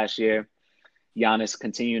to them last year, Giannis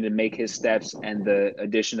continuing to make his steps, and the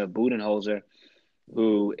addition of Budenholzer,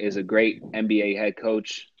 who is a great NBA head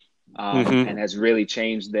coach, and Hmm. has really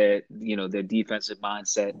changed their defensive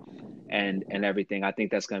mindset and everything. I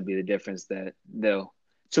think that's going to be the difference. That they'll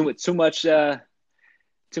too much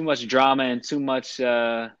drama and too much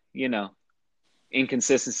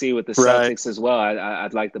inconsistency with the Right. Celtics as well.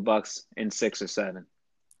 I'd like the Bucks in 6 or 7.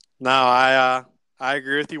 No, I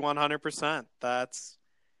agree with you 100%.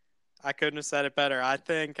 I couldn't have said it better. I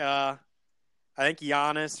think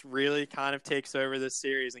Giannis really kind of takes over this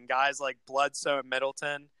series, and guys like Bledsoe and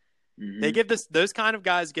Middleton, they Mm-hmm. give those kind of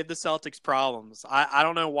guys give the Celtics problems. I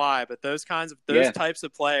don't know why, but those Yeah. types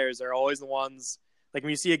of players are always the ones, like when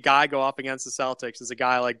you see a guy go up against the Celtics, is a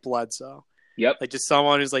guy like Bledsoe, Yep. like just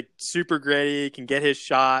someone who's like super gritty, can get his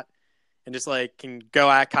shot, and just like can go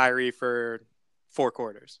at Kyrie for 4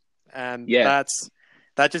 quarters, and Yeah.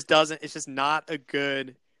 that just doesn't. It's just not a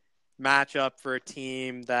good matchup for a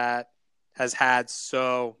team that has had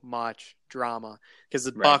so much drama, because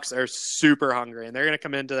the Right. Bucks are super hungry and they're going to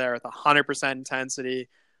come into there with 100% intensity,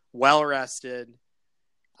 well rested,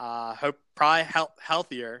 hope probably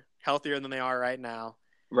healthier than they are right now.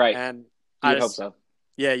 Right. And You I would hope just, so.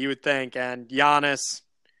 yeah, you would think. And Giannis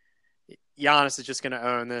is just going to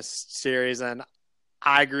own this series, and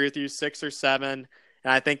I agree with you, 6 or 7.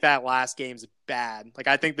 And I think that last game's bad. Like,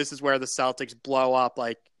 I think this is where the Celtics blow up,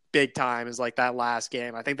 like, big time, is like that last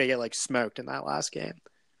game. I think they get, like, smoked in that last game.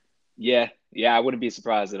 Yeah. Yeah. I wouldn't be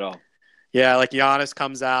surprised at all. Yeah, like Giannis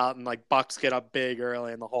comes out and, like, Bucks get up big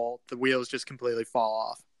early and the wheels just completely fall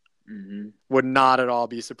off. Mm-hmm. Would not at all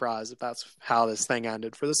be surprised if that's how this thing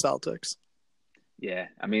ended for the Celtics. Yeah.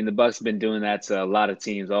 I mean, the Bucks have been doing that to a lot of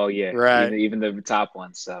teams all year, Right, even the top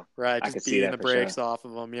ones. So right. I Just could see beating that the for sure. brakes off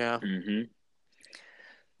of them, yeah. Mm-hmm.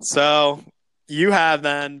 So you have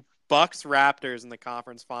then Bucks Raptors in the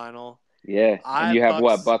conference final. Yeah. I And you have have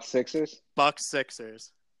what? Bucks Sixers? Bucks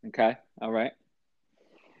Sixers. Okay. All right.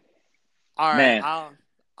 All right.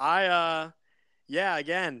 Man. Yeah,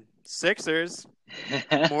 again, Sixers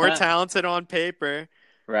more talented on paper,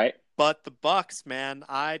 Right. but the Bucks, man,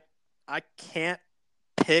 I can't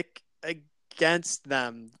pick against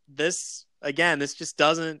them. This just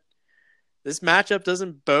doesn't this matchup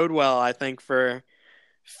doesn't bode well, I think, for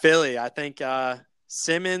Philly. I think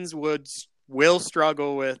Simmons will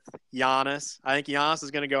struggle with Giannis. I think Giannis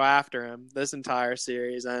is going to go after him this entire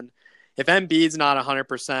series, and if Embiid's not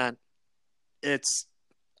 100%, it's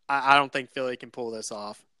I don't think Philly can pull this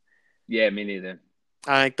off. Yeah, me neither.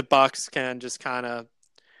 I think the Bucks can just kind of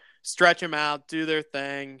stretch them out, do their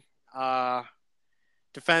thing.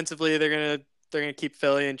 Defensively, they're gonna keep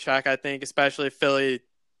Philly in check. I think, especially if Philly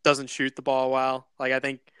doesn't shoot the ball well. Like, I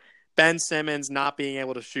think Ben Simmons not being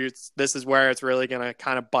able to shoot, this is where it's really gonna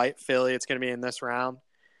kind of bite Philly. It's gonna be in this round.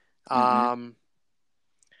 Mm-hmm. Um,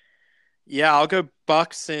 yeah, I'll go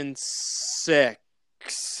Bucks in 6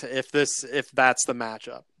 if that's the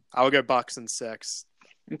matchup. I will go Bucks in 6.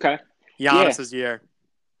 Okay. Yeah. Giannis's year.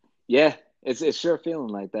 Yeah. It's sure feeling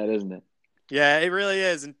like that, isn't it? Yeah, it really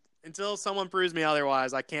is. And until someone proves me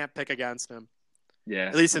otherwise, I can't pick against him. Yeah,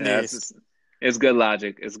 At least in the East. It's good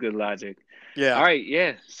logic. It's good logic. Yeah. All right,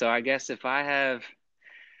 yeah. So I guess if I have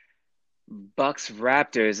Bucks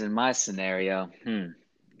Raptors in my scenario,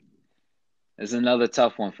 this is another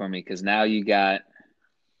tough one for me because now you got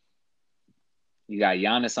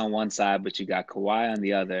Giannis on one side, but you got Kawhi on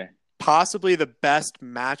the other. Possibly the best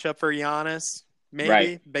matchup for Giannis, maybe.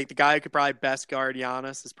 Right. Like the guy who could probably best guard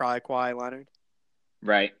Giannis is probably Kawhi Leonard.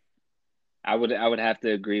 Right. I would have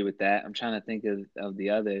to agree with that. I'm trying to think of the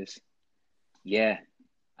others. Yeah.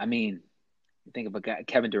 I mean, think of a guy.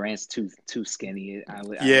 Kevin Durant's too skinny.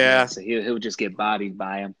 So he'll just get bodied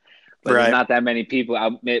by him. But there's not that many people.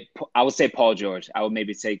 I would say Paul George. I would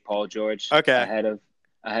maybe take Paul George ahead of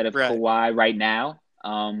Kawhi right now.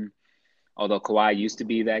 Although Kawhi used to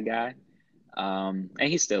be that guy, and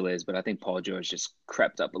he still is. But I think Paul George just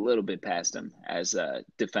crept up a little bit past him as a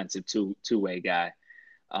defensive two-way guy.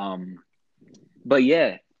 But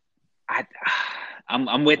yeah,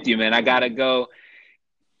 I'm with you, man. I gotta go.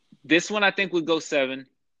 This one I think would go 7,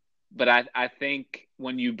 but I think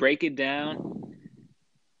when you break it down,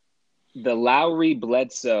 the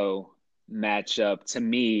Lowry-Bledsoe matchup to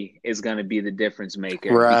me is going to be the difference maker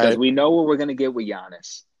because we know what we're going to get with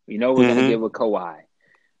Giannis. We know what we're going to get with Kawhi.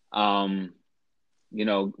 Siakam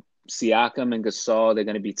and Gasol, they're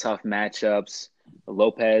going to be tough matchups.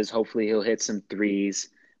 Lopez, hopefully he'll hit some threes.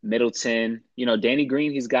 Middleton, Danny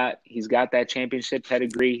Green, he's got that championship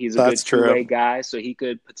pedigree. He's a good two-way guy, so he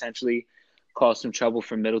could potentially cause some trouble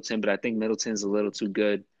for Middleton, but I think Middleton's a little too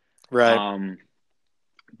good. Right.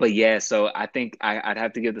 But yeah, so I think I'd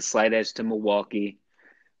have to give the slight edge to Milwaukee.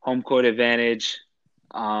 Home court advantage,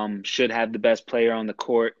 should have the best player on the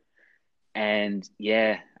court. And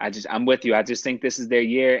yeah, I'm with you. I just think this is their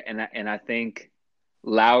year, and I think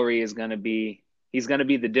Lowry is going to be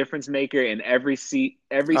the difference maker in every series,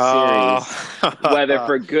 whether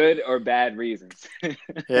for good or bad reasons.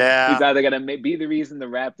 Yeah. He's either going to be the reason the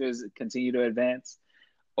Raptors continue to advance,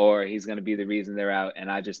 or he's going to be the reason they're out. And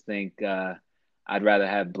I just think I'd rather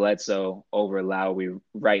have Bledsoe over Lowry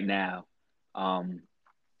right now. And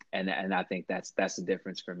I think that's the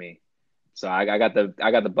difference for me. So I got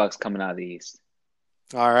the Bucks coming out of the East.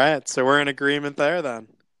 All right, so we're in agreement there then.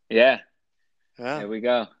 Yeah. There we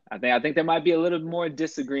go. I think there might be a little more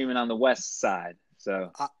disagreement on the West side.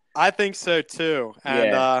 So I think so too.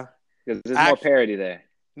 And because there's more parity there.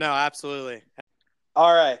 No, absolutely.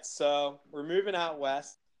 All right, so we're moving out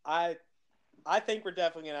west. I think we're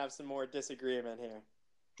definitely gonna have some more disagreement here.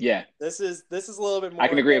 Yeah. This is a little bit more. I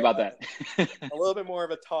can agree about that. A little bit more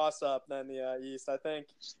of a toss-up than the East, I think.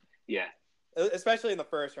 Yeah. Especially in the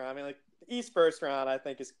first round. I mean, like the East first round, I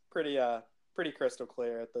think is pretty crystal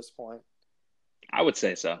clear at this point. I would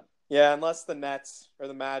say so. Yeah, unless the Nets or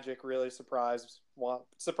the Magic really surprise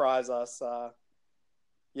us.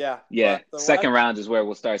 Yeah. Second round is where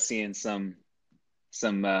we'll start seeing some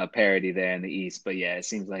parity there in the East. But yeah, it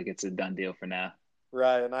seems like it's a done deal for now.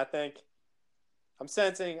 Right, and I think I'm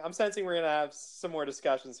sensing we're gonna have some more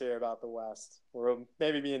discussions here about the West. We'll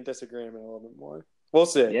maybe be in disagreement a little bit more. We'll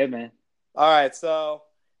see. Yeah, man. All right, so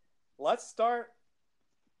let's start.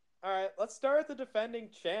 All right, let's start with the defending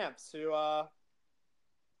champs who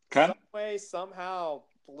some way somehow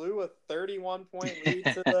blew a 31-point lead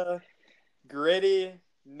to the gritty,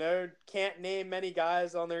 can't name many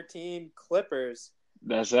guys on their team, Clippers.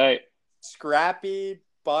 That's right. Scrappy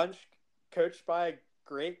bunch coached by a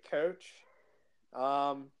great coach.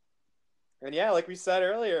 And yeah, like we said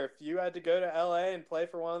earlier, if you had to go to LA and play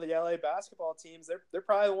for one of the LA basketball teams, they're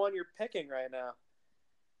probably the one you're picking right now.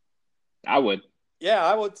 I would. Yeah,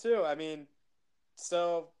 I would too. I mean,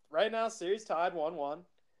 so right now, series tied 1-1.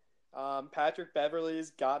 Patrick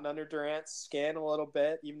Beverley's gotten under Durant's skin a little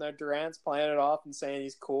bit, even though Durant's playing it off and saying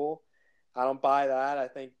he's cool. I don't buy that. I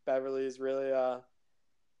think Beverley is really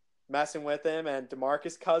messing with him, and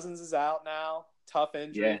DeMarcus Cousins is out now. Tough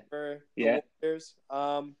injury for the Warriors.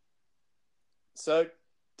 So,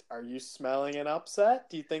 are you smelling an upset?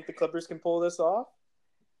 Do you think the Clippers can pull this off?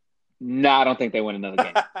 No, I don't think they win another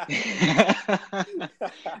game.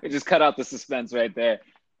 We just cut out the suspense right there.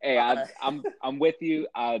 Hey, I'm with you.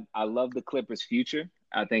 I love the Clippers' future.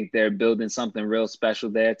 I think they're building something real special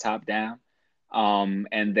there, top down.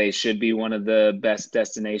 And they should be one of the best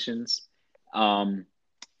destinations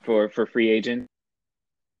for free agent.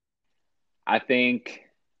 I think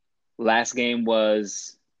last game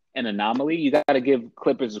was an anomaly. You got to give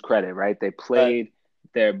Clippers credit, right? They played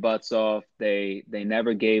their butts off. They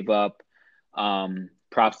never gave up.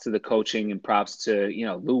 Props to the coaching and props to,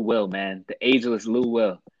 Lou Will, man. The ageless Lou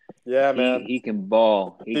Will. Yeah, man. He can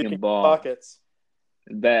ball. He can ball. Buckets.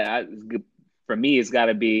 For for me, it's got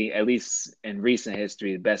to be, at least in recent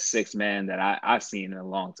history, the best six man that I've seen in a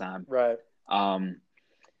long time. Right. Um,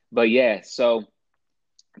 but yeah, so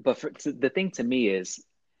the thing to me is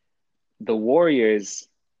the Warriors,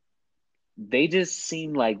 they just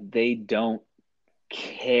seem like they don't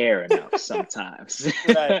care enough sometimes.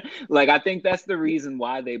 Right. Like I think that's the reason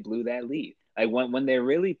why they blew that lead. Like when they're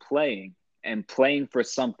really playing and playing for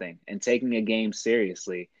something and taking a game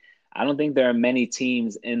seriously, I don't think there are many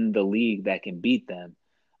teams in the league that can beat them.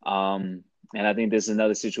 And I think this is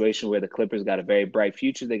another situation where the Clippers got a very bright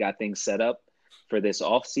future. They got things set up for this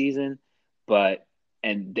off season, but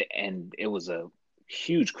and it was a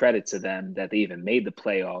huge credit to them that they even made the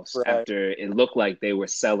playoffs Right. after it looked like they were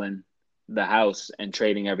selling the house and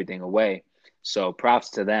trading everything away. So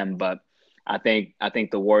props to them. But I think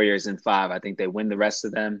the Warriors in five. I think they win the rest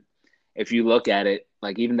of them. If you look at it,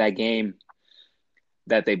 like even that game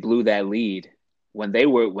that they blew that lead, when they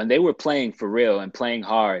were playing for real and playing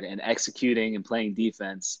hard and executing and playing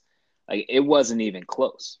defense, like it wasn't even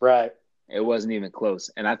close. Right. It wasn't even close.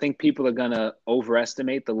 And I think people are gonna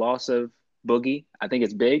overestimate the loss of Boogie. I think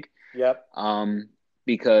it's big. Yep.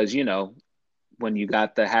 Because when you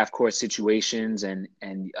got the half court situations and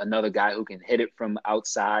another guy who can hit it from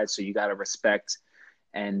outside, so you got to respect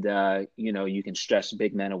and you can stretch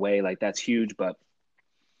big men away, like that's huge. But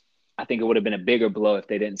I think it would have been a bigger blow if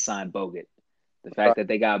they didn't sign Bogut. The fact that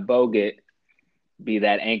they got Bogut, be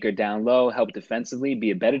that anchor down low, help defensively, be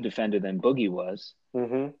a better defender than Boogie was.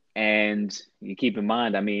 Mm-hmm. And you keep in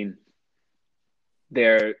mind, I mean,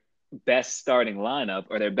 their best starting lineup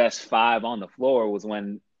or their best five on the floor was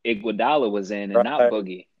when Iguodala was in and not Right.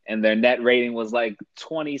 Boogie, and their net rating was like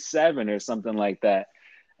 27 or something like that,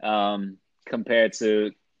 compared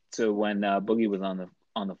to when Boogie was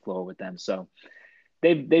on the floor with them. So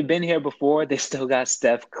they've been here before. They still got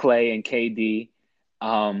Steph, Clay, and KD,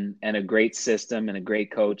 and a great system and a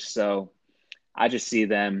great coach. So I just see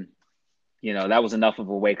them. That was enough of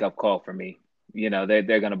a wake up call for me.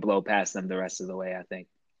 They're gonna blow past them the rest of the way, I think.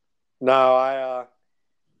 No,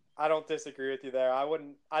 I don't disagree with you there.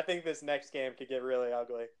 I think this next game could get really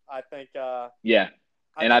ugly. Yeah.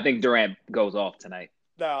 I And I think think Durant goes off tonight.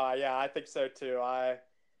 no, yeah, I think so too. I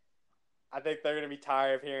think they're going to be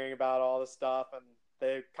tired of hearing about all this stuff, and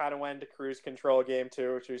they kind of went into cruise control game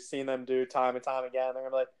two, which we've seen them do time and time again. They're going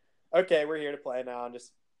to be like, okay, we're here to play now, and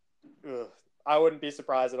just, ugh. I wouldn't be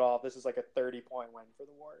surprised at all if this is like a 30-point win for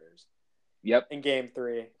the Warriors. Yep. In game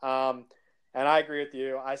three. And I agree with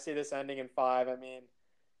you. I see this ending in five. I mean,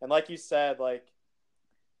 and like you said, like,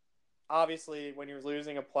 obviously when you're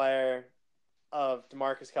losing a player of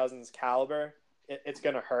DeMarcus Cousins' caliber, it's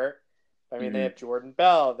going to hurt. I mean, They have Jordan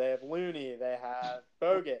Bell, they have Looney, they have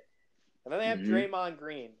Bogut, and then they have Draymond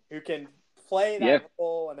Green, who can play that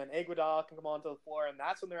role, and then Iguodala can come onto the floor, and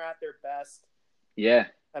that's when they're at their best. Yeah.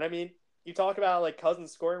 And I mean, you talk about like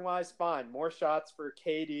Cousins scoring wise, fine, more shots for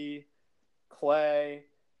KD, Clay,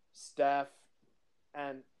 Steph,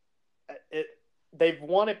 and they've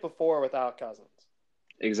won it before without Cousins.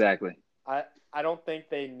 Exactly. I don't think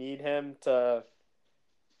they need him to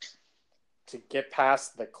get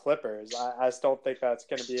past the Clippers. I just don't think that's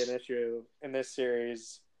going to be an issue in this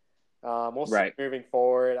series. We'll see moving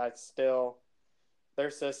forward.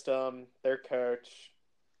 Their system, their coach,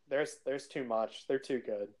 there's too much. They're too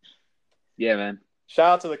good. Yeah, man.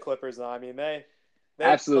 Shout out to the Clippers, though. I mean, they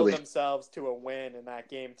absolutely built themselves to a win in that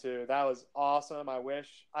game too. That was awesome. I wish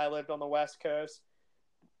I lived on the West Coast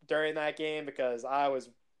during that game because I was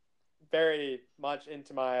very much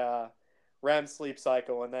into my REM sleep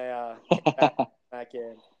cycle when they came back in that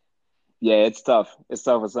game. Yeah, it's tough. It's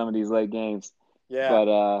tough with some of these late games.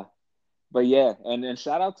 Yeah. But yeah, and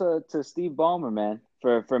shout out to Steve Ballmer, man,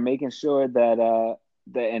 for making sure that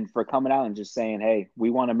and for coming out and just saying, hey, we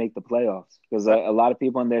want to make the playoffs, because a lot of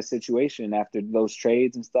people in their situation after those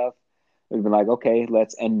trades and stuff, they've been like, okay,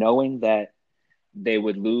 and knowing that they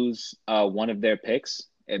would lose one of their picks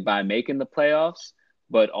by making the playoffs,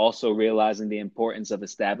 but also realizing the importance of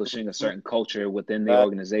establishing a certain culture within the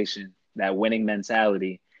organization, that winning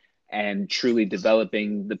mentality, and truly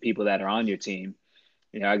developing the people that are on your team.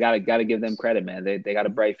 I gotta give them credit, man. They got a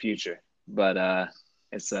bright future, but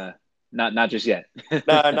it's not just yet.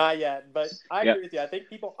 No, not yet. But I agree with you. I think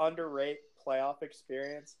people underrate playoff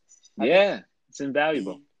experience. It's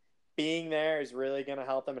invaluable. Being there is really going to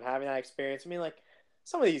help them, and having that experience. I mean, like,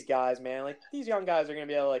 some of these guys, man, like these young guys are going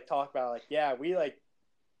to be able to like talk about like, yeah, we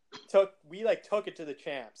took it to the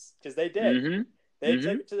champs, because they did. Mm-hmm. They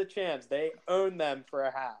took it to the champs. They owned them for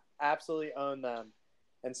a half. Absolutely owned them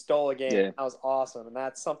and stole a game. That was awesome, and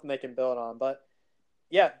that's something they can build on. But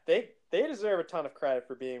yeah, they deserve a ton of credit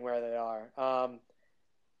for being where they are.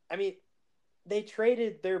 I mean, they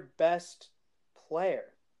traded their best player.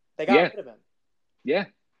 They got Yeah. rid of him. Yeah.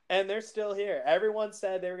 And they're still here. Everyone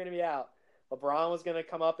said they were going to be out. LeBron was going to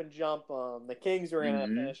come up and jump them. The Kings were going to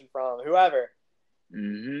Mm-hmm. finish in front of them. Whoever.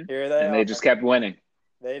 Mm-hmm. Here they And are. they just kept winning.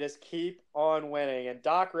 They just keep on winning. And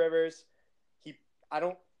Doc Rivers, I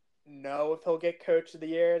don't know if he'll get Coach of the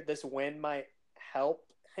Year. This win might help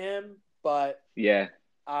him, but Yeah.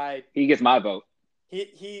 I He gets my vote.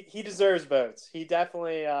 he deserves votes. He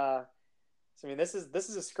definitely. I mean, this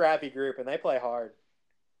is a scrappy group, and they play hard.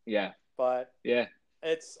 Yeah. But Yeah.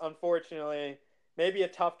 it's unfortunately maybe a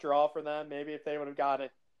tough draw for them. Maybe if they would have gotten a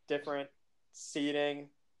different seeding,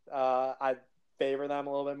 I'd favor them a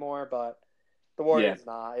little bit more. But the Warriors,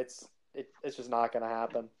 not. It's just not going to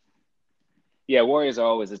happen. Yeah, Warriors are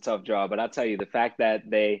always a tough draw, but I'll tell you, the fact that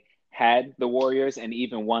they had the Warriors and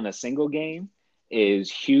even won a single game is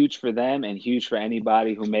huge for them and huge for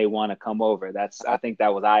anybody who may want to come over. I think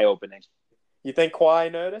that was eye-opening. You think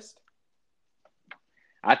Kawhi noticed?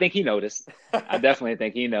 I think he noticed. I definitely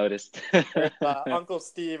think he noticed. Uncle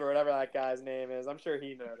Steve or whatever that guy's name is. I'm sure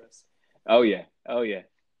he noticed. Oh, yeah. Oh, yeah.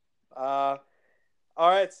 All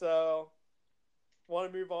right, so want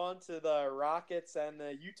to move on to the Rockets and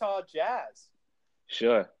the Utah Jazz.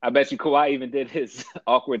 Sure. I bet you Kawhi even did his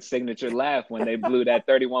awkward signature laugh when they blew that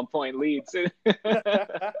 31-point lead, too.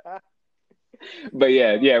 But,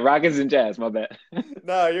 yeah, Rockets and Jazz, my bad.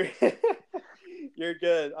 No, you're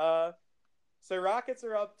good. So Rockets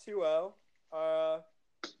are up 2-0. I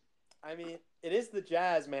mean, it is the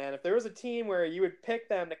Jazz, man. If there was a team where you would pick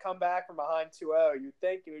them to come back from behind 2-0, you'd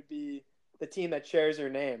think it would be the team that shares your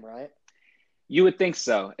name, right? You would think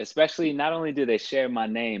so, especially not only do they share my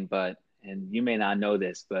name, but, and you may not know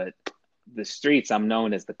this, but the streets, I'm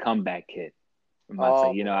known as the comeback kid. I'm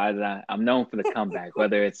known for the comeback,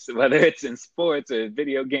 whether it's in sports or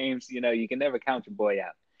video games, you can never count your boy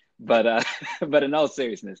out. But but in all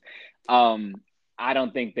seriousness, I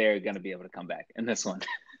don't think they're going to be able to come back in this one.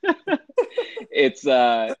 It's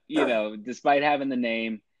despite having the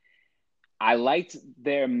name, I liked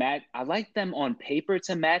them on paper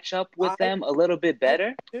to match up with them a little bit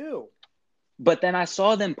better. Too. But then I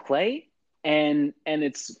saw them play, and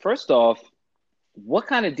it's, first off, what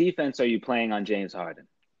kind of defense are you playing on James Harden?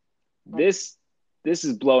 This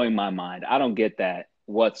is blowing my mind. I don't get that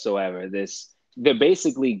whatsoever. They're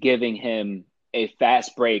basically giving him a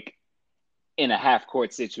fast break in a half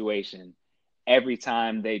court situation every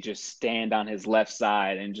time they just stand on his left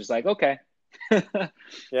side and just like, okay, do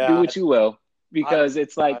what you will. Because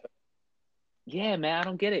it's like, yeah, man, I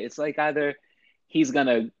don't get it. It's like either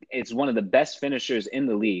it's one of the best finishers in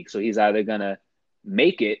the league. So he's either going to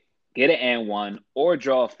make it, get an and one, or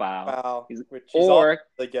draw a foul. Which he's all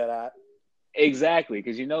really good at. Exactly,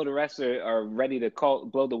 because the rest are ready to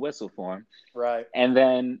blow the whistle for him. Right. And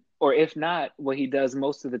then, or if not, what he does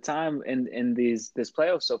most of the time in this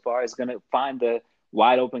playoff so far is going to find the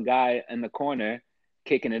wide open guy in the corner,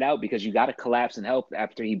 kicking it out, because you got to collapse and help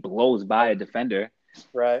after he blows by a defender.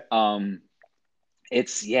 Right. I'm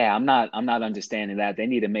not understanding that. They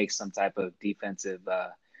need to make some type of defensive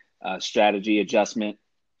strategy adjustment,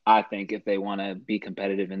 I think, if they want to be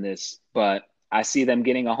competitive in this. But I see them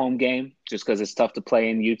getting a home game just because it's tough to play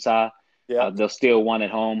in Utah. Yeah. They'll steal one at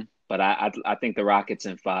home, but I think the Rockets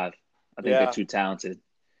in 5. I think they're too talented.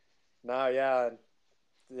 No, yeah.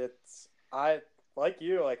 I like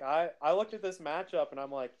you. Like I looked at this matchup and I'm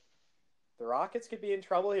like, the Rockets could be in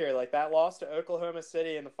trouble here. Like that loss to Oklahoma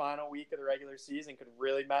City in the final week of the regular season could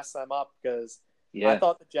really mess them up, because I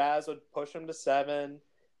thought the Jazz would push them to 7.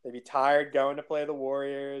 They'd be tired going to play the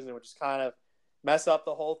Warriors, and it would just kind of mess up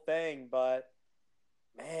the whole thing. But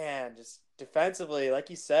man, just defensively, like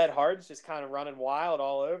you said, Harden's just kind of running wild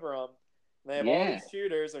all over them. And they have all these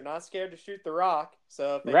shooters. They're not scared to shoot the rock.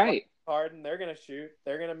 So if they play Harden, they're going to shoot.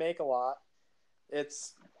 They're going to make a lot.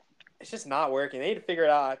 It's just not working. They need to figure it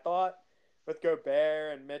out. I thought with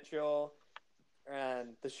Gobert and Mitchell and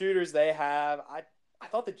the shooters they have, I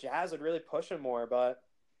thought the Jazz would really push them more. But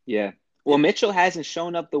yeah. Well, Mitchell hasn't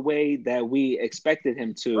shown up the way that we expected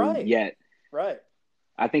him to yet. Right.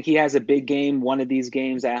 I think he has a big game, one of these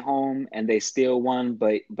games at home, and they still won,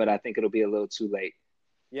 but I think it'll be a little too late.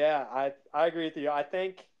 Yeah, I agree with you. I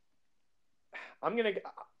think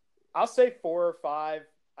I'll say 4 or 5.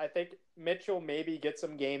 I think Mitchell maybe gets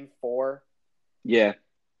him game 4. Yeah.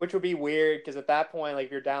 Which would be weird, because at that point, like,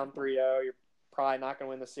 if you're down 3-0, you're probably not going to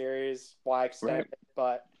win the series. Why extend it?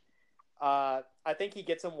 But I think he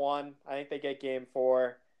gets him 1. I think they get game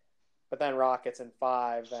 4. But then Rockets in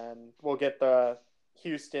 5, and we'll get the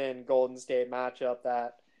Houston Golden State matchup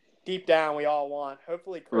that deep down we all want.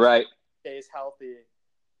 Hopefully Chris stays healthy.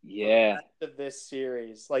 Yeah. For the rest of this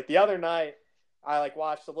series. Like the other night, I like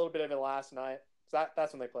watched a little bit of it last night. So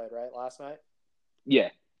that's when they played, right? Last night. Yeah.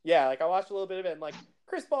 Yeah, like I watched a little bit of it, and like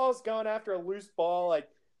Chris Paul's going after a loose ball, like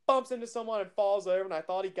bumps into someone and falls over, and I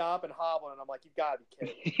thought he got up and hobbled, and I'm like, you gotta be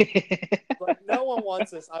kidding me. Like no one wants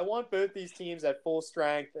this. I want both these teams at full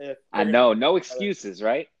strength if I they're gonna know, play no each other. excuses,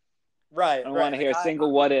 right? Right, I don't want right. to Like hear a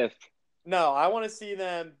single what if. no, I want to see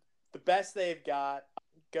them the best they've got,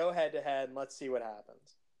 go head to head, and let's see what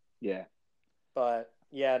happens. Yeah. But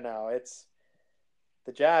yeah, no, it's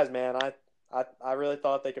the Jazz, man. I really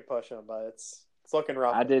thought they could push them, but it's looking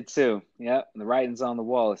rough. I did too. Yep. The writing's on the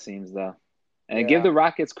wall, it seems, though. And give Yeah, the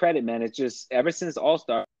Rockets credit, man. It's just ever since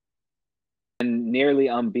All-Star, been nearly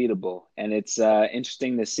unbeatable. And it's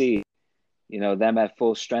interesting to see, them at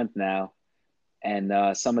full strength now.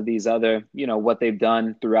 And some of these other, what they've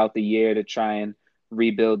done throughout the year to try and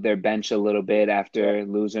rebuild their bench a little bit after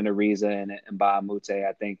losing Ariza and Bahamute.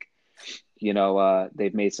 I think,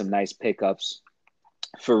 they've made some nice pickups.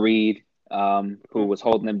 Fareed, who was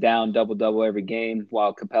holding them down double every game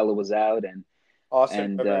while Capella was out,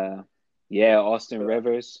 Austin and Rivers, Austin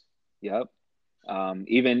Rivers, yep.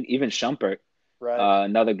 Even Shumpert, right?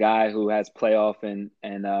 another guy who has playoff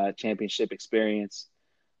and championship experience,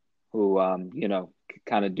 who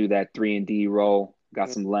kind of do that 3-and-D role, got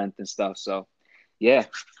some length and stuff. So yeah,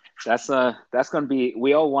 that's gonna be.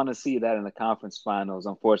 We all want to see that in the conference finals.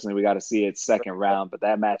 Unfortunately, we got to see it second round, but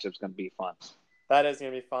that matchup's gonna be fun. That is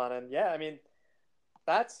gonna be fun, and yeah, I mean,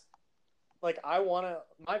 that's like I want to.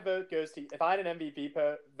 My vote goes to if I had an MVP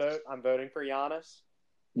vote, I'm voting for Giannis.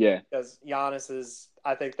 Yeah, because Giannis is,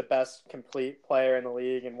 I think, the best complete player in the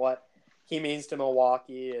league, and what he means to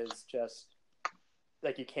Milwaukee is just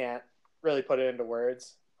like you can't really put it into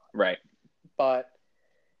words. right. But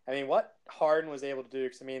I mean, what Harden was able to do,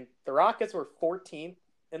 because I mean, the Rockets were 14th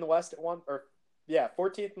in the West at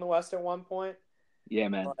 14th in the West at one point. Yeah,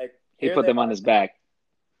 man. Like He here put they them on are his now. back.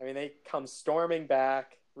 I mean, they come storming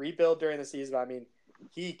back, rebuild during the season. But I mean,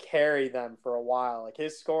 he carried them for a while. Like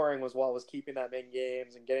his scoring was what was keeping them in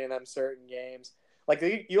games and getting them certain games. Like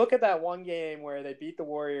you look at that one game where they beat the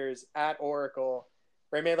Warriors at Oracle,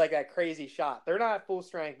 where he made like that crazy shot. They're not at full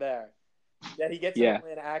strength there. Yet he gets them to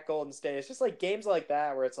win at Golden State. It's just like games like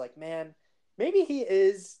that where it's like, man, maybe he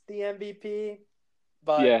is the MVP,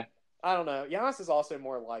 but I don't know. Giannis is also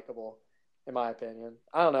more likable, in my opinion.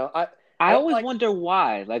 I don't know. I always wonder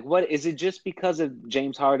why. Like, what is it? Just because of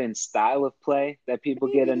James Harden's style of play that people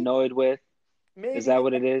get annoyed with? Maybe is that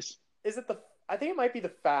what it is? Is it I think it might be the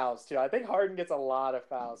fouls too. I think Harden gets a lot of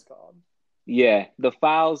fouls called. Yeah, the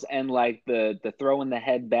fouls and like the throwing the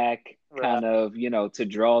head back kind of, to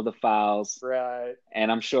draw the fouls. Right.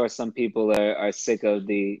 And I'm sure some people are sick of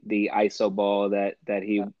the ISO ball that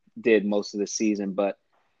he did most of the season. But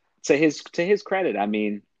to his credit, I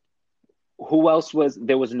mean, who else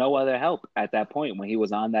there was no other help at that point when he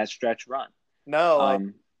was on that stretch run. No, like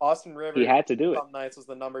Austin Rivers, he had to do it. Some nights was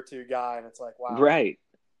the number 2 guy, and it's like, wow. Right.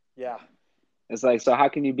 Yeah. It's like, so how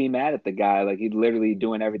can you be mad at the guy? Like, he's literally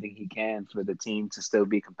doing everything he can for the team to still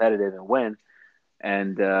be competitive and win.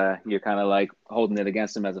 And you're kind of like holding it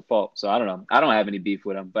against him as a fault. So I don't know. I don't have any beef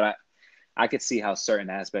with him, but I could see how certain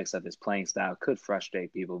aspects of his playing style could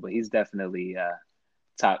frustrate people. But he's definitely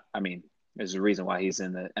top. I mean, there's a reason why he's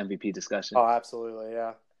in the MVP discussion. Oh, absolutely.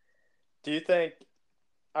 Yeah. Do you think,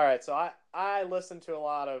 all right. So I listen to a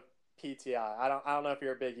lot of PTI. I don't know if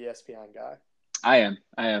you're a big ESPN guy. I am.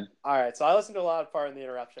 All right. So I listen to a lot of Pardon the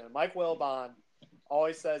Interruption. Mike Wilbon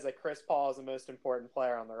always says that Chris Paul is the most important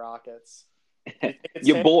player on the Rockets.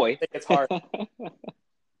 Your boy. I think it's hard.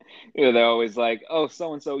 They're always like, oh,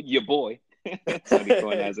 so-and-so, your boy. Sonny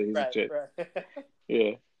Cornazzo, he's a chick. Right.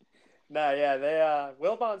 Yeah. No, yeah.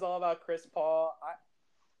 Wilbon's all about Chris Paul.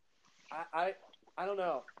 I don't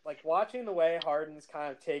know. Like, watching the way Harden's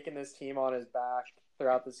kind of taken this team on his back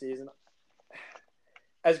throughout the season,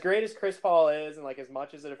 as great as Chris Paul is and, like, as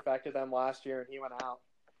much as it affected them last year and he went out,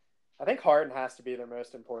 I think Harden has to be their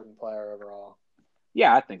most important player overall.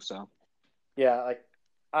 Yeah, I think so. Yeah, like,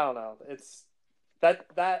 I don't know. It's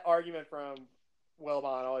that argument from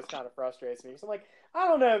Wilbon always kind of frustrates me. So I'm like, I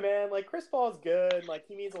don't know, man. Like, Chris Paul's good. Like,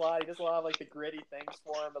 he means a lot. He does a lot of, like, the gritty things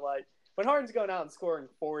for him. But, like, when Harden's going out and scoring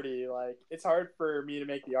 40, like, it's hard for me to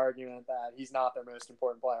make the argument that he's not their most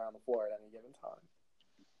important player on the floor at any given time.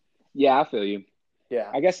 Yeah, I feel you. Yeah.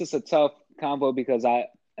 I guess it's a tough combo because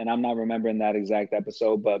I'm not remembering that exact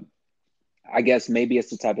episode, but I guess maybe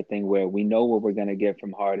it's the type of thing where we know what we're going to get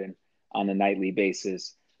from Harden on a nightly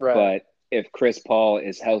basis. Right. But if Chris Paul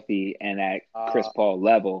is healthy and at Chris Paul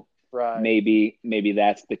level, maybe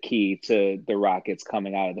that's the key to the Rockets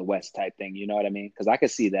coming out of the West type thing. You know what I mean? Because I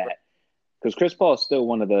could see that. Because Chris Paul is still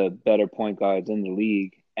one of the better point guards in the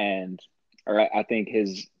league. And or I think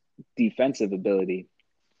his defensive ability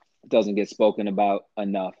doesn't get spoken about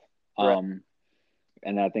enough. Right.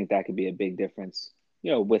 And I think that could be a big difference,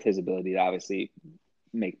 with his ability to obviously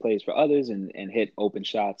make plays for others and hit open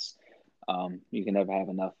shots. You can never have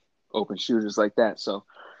enough open shooters like that. So,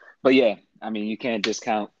 but yeah, I mean, you can't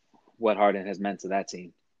discount what Harden has meant to that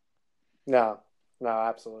team. No, no,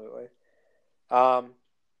 absolutely. Um,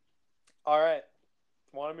 all right.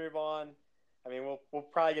 Want to move on? I mean, we'll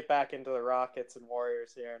probably get back into the Rockets and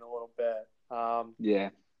Warriors here in a little bit. Yeah,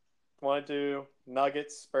 Want to do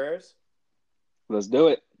Nuggets Spurs? let's do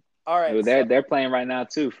it. All right. So They're playing right now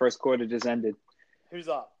too. First quarter just ended. who's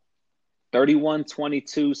up?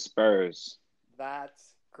 31-22 Spurs.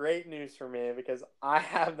 That's great news for me because I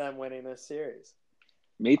have them winning this series.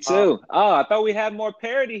 Me too. Oh, I thought we had more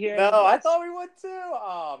parity here in No, the I West. thought we would too.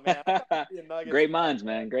 Oh man, I thought you'd be a Nuggets Great fan, minds,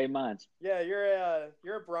 man. Great minds. Yeah, you're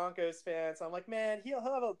a Broncos fan, so I'm like, man, he'll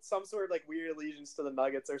have some sort of like weird allegiance to the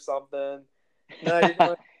Nuggets or something. No,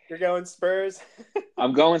 you're going Spurs.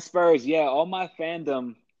 I'm going Spurs. Yeah, all my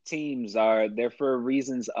fandom teams are there for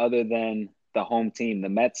reasons other than the home team. The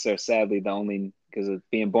Mets are sadly the only, because of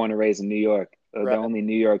being born and raised in New York, the Right. only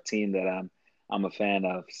New York team that I'm a fan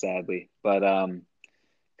of, sadly. But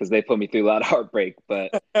because they put me through a lot of heartbreak.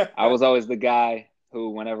 But I was always the guy who,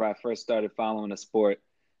 whenever I first started following a sport,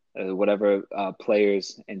 whatever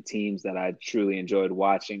players and teams that I truly enjoyed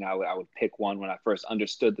watching, I would pick one when I first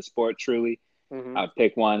understood the sport truly. Mm-hmm. I'd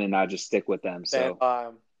pick one and I'd just stick with them. Stand So by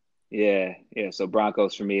him. yeah, yeah. So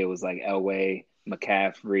Broncos for me, it was like Elway,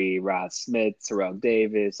 McCaffrey, Rod Smith, Terrell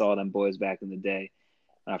Davis, all them boys back in the day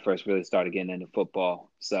when I first really started getting into football.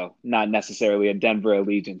 So not necessarily a Denver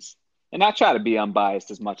allegiance, and I try to be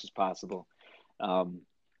unbiased as much as possible um,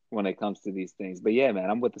 when it comes to these things. But yeah, man,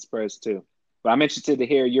 I'm with the Spurs too. But I'm interested to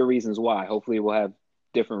hear your reasons why. Hopefully, we'll have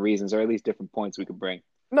different reasons, or at least different points we could bring.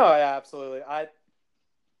 No, yeah, absolutely.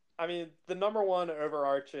 I mean, the number one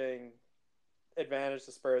overarching advantage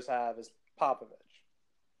the Spurs have is Popovich.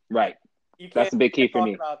 And Right. you That's can't, the big key for talk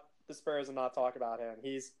me. about the Spurs and not talk about him.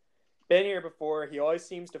 He's been here before. He always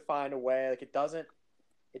seems to find a way. Like it doesn't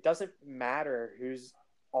matter who's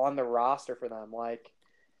on the roster for them. Like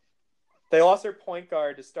they lost their point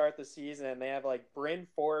guard to start the season, and they have like Bryn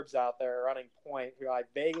Forbes out there running point, who I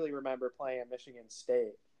vaguely remember playing at Michigan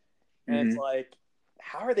State. And it's Hmm. like,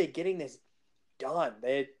 how are they getting this done?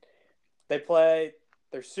 They play.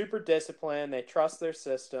 They're super disciplined. They trust their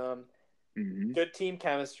system. Hmm. Good team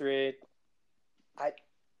chemistry. I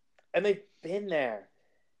and they've been there,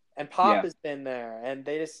 and Pop Yeah. has been there, and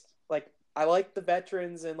they just like I like the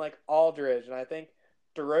veterans and like Aldridge, and I think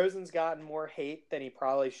DeRozan's gotten more hate than he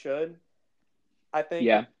probably should. I think with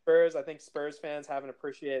Yeah. Spurs, I think Spurs fans haven't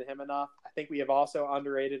appreciated him enough. I think we have also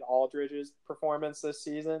underrated Aldridge's performance this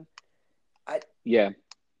season. I Yeah.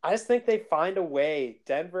 I just think they find a way.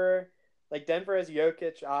 Denver has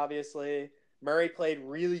Jokic, obviously. Murray played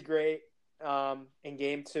really great in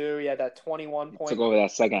game two. He had that 21 Took point over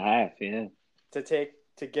that second half. Yeah.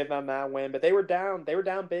 to give them that win. But they were down. They were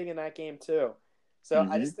down big in that game too. So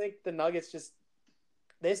I Hmm. just think the Nuggets just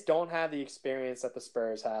don't have the experience that the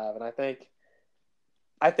Spurs have, and I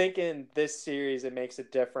think in this series it makes a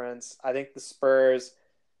difference. I think the Spurs.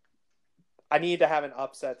 I need to have an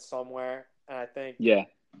upset somewhere, and I think Yeah.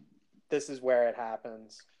 this is where it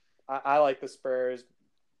happens. I like the Spurs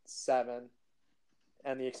 7,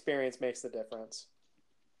 and the experience makes the difference.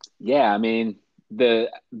 Yeah, I mean, the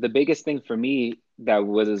biggest thing for me that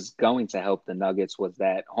was going to help the Nuggets was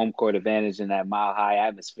that home court advantage and that mile high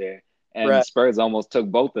atmosphere. And the Right, Spurs almost took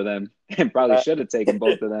both of them and probably right. should have taken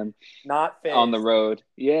both of them Not on the phased. road.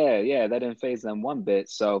 Yeah, yeah, that didn't phase them one bit.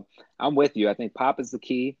 So I'm with you. I think Pop is the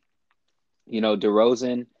key.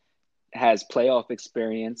 DeRozan has playoff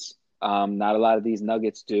experience. Not a lot of these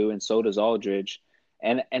Nuggets do, and so does Aldridge.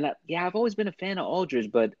 And yeah, I've always been a fan of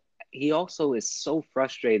Aldridge, but he also is so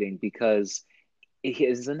frustrating because he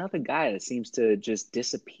is another guy that seems to just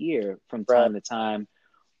disappear from Right. time to time.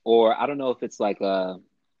 Or I don't know if it's like a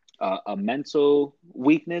mental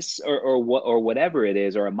weakness or whatever it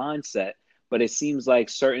is, or a mindset. But it seems like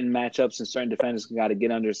certain matchups and certain defenders got to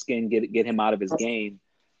get under his skin, get him out of his game.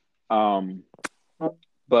 Um,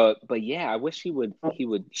 but yeah, I wish he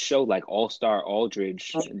would show like all-star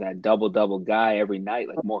Aldridge, that double guy every night,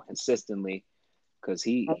 like more consistently, because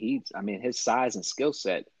he's I mean his size and skill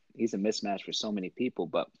set, he's a mismatch for so many people.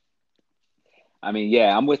 But I mean,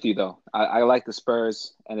 yeah, I'm with you though. I like the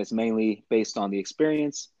Spurs, and it's mainly based on the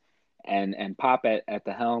experience and Pop at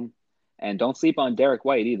the helm, and don't sleep on Derek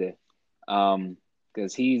White either,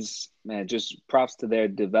 because he's man, just props to their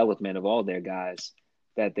development of all their guys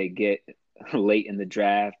that they get late in the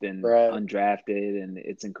draft and Right. undrafted, and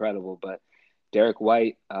it's incredible. But Derek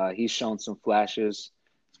White, he's shown some flashes.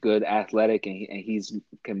 He's good, athletic, and he's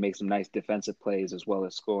can make some nice defensive plays as well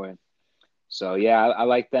as scoring. So yeah, I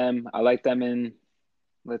like them. I like them in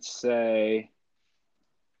let's say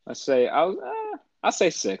I'll say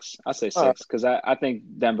six. I'll say Uh, six because I think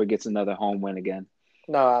Denver gets another home win again.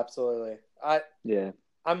 no, absolutely. Yeah,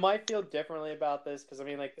 I might feel differently about this because I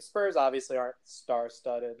mean, like the Spurs obviously aren't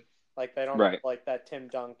star-studded. Like they don't have right, like that Tim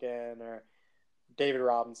Duncan or David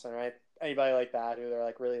Robinson, right? Anybody like that who they're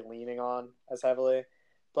like really leaning on as heavily.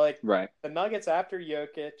 But like right. the Nuggets after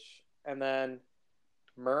Jokic and then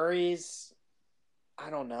Murray's, I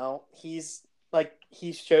don't know. He's like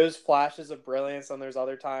he shows flashes of brilliance, and there's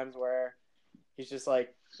other times where he's just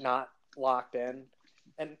like not locked in.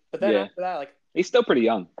 And but then Yeah, after that, like he's still pretty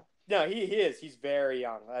young. no, he is. He's very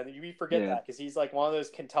young. I mean, we forget Yeah, that because he's like one of those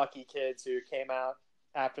Kentucky kids who came out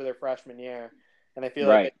after their freshman year, and they feel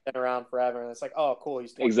like right. they've been around forever. And it's like, oh, cool,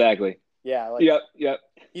 he's 20. Exactly. Yeah, like Yep, yep.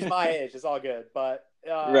 he's my age. It's all good. But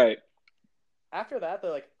Right. after that,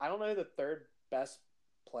 they're like, I don't know who the third best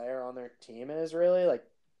player on their team is really. Like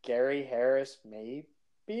Gary Harris,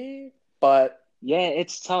 maybe, but Yeah,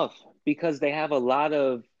 it's tough because they have a lot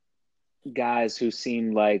of guys who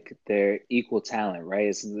seem like they're equal talent, right?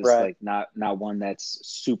 It's right. like not one that's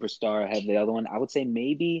superstar ahead of the other one. I would say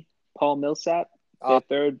maybe Paul Millsap, Uh,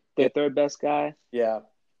 their third best guy. yeah,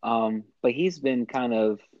 But he's been kind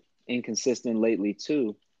of inconsistent lately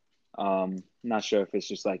too. Not sure if it's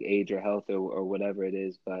just like age or health or whatever it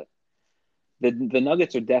is, but the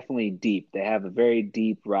Nuggets are definitely deep. They have a very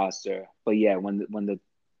deep roster. But yeah, when the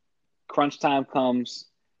crunch time comes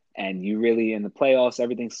and you really in the playoffs,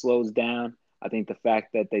 everything slows down. I think the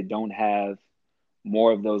fact that they don't have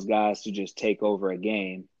more of those guys to just take over a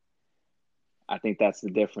game, I think that's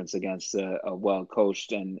the difference against a well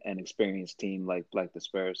coached and experienced team like the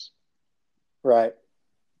Spurs. right.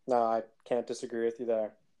 No, I can't disagree with you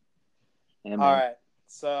there. Yeah, All man. right,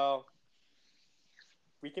 so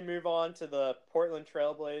we can move on to the Portland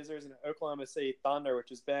Trailblazers and Oklahoma City Thunder, which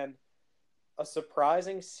has been a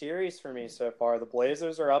surprising series for me so far. The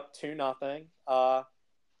Blazers are up 2-0,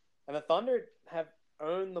 and the Thunder have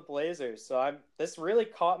owned the Blazers. So this really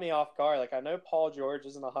caught me off guard. Like I know Paul George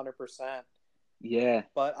isn't 100%, Yeah.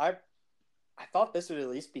 but I thought this would at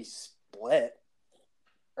least be split,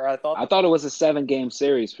 or I thought I thought it was a 7 game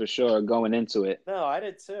series for sure going into it. no, I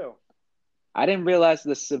did too. I didn't realize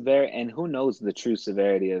the severity, and who knows the true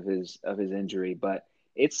severity of his injury, but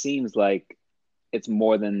it seems like it's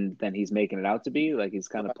more than he's making it out to be. Like he's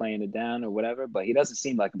kind of playing it down or whatever, but he doesn't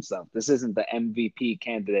seem like himself. This isn't the MVP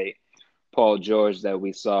candidate Paul George that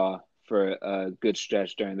we saw for a good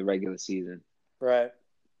stretch during the regular season. Right.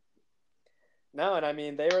 No, and I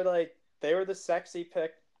mean they were the sexy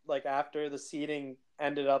pick. Like after the seeding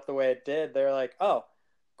ended up the way it did, they're like, oh,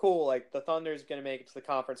 cool. Like the Thunder's gonna make it to the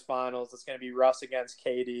conference finals. It's gonna be Russ against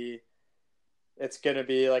KD. It's gonna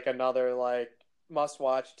be like another like must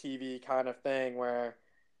watch TV kind of thing where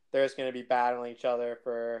they're just gonna be battling each other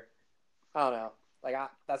for I don't know. Like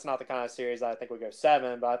that's not the kind of series that I think would go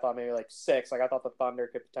 7, but I thought maybe like 6. Like I thought the Thunder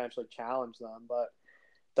could potentially challenge them, but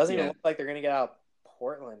it doesn't even Yeah, look like they're gonna get out of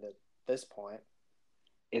Portland at this point.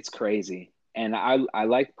 it's crazy. And I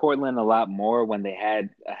like Portland a lot more when they had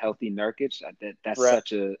a healthy Nurkic. That's Right.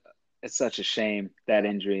 such a shame that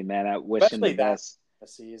injury, man. I wish him the Especially that best.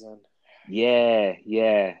 season. Yeah,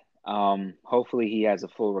 yeah. Hopefully he has a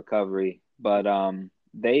full recovery. But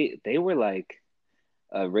they were like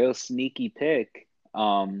a real sneaky pick.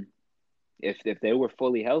 If they were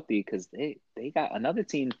fully healthy, because they got another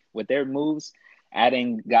team with their moves,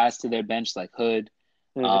 adding guys to their bench like Hood,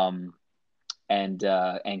 Mm-hmm. um,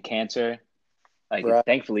 and Cantor. Like Right.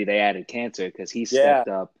 thankfully they added Cantor because he Yeah. stepped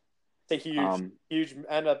up. It's a Um,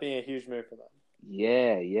 end up being a huge move for them.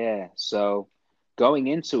 yeah, yeah. So going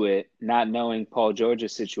into it, not knowing Paul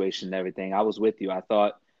George's situation and everything, I was with you. I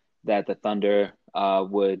thought that the Thunder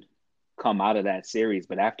would come out of that series,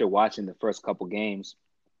 but after watching the first couple games,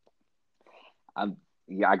 I'm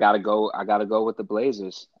yeah, I gotta go. I gotta go with the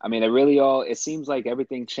Blazers. I mean, it seems like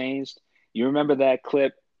everything changed. You remember that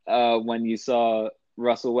clip when you saw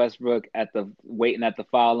Russell Westbrook at the waiting at the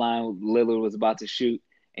foul line, Lillard was about to shoot,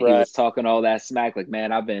 and he Right. was talking all that smack, like,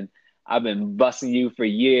 man, I've been busting you for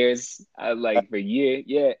years, like for years,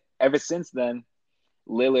 yeah. Ever since then,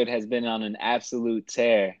 Lillard has been on an absolute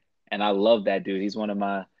tear, and I love that dude. He's one of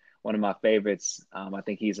my favorites. I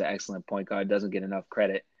think he's an excellent point guard. Doesn't get enough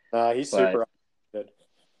credit, He's but super good.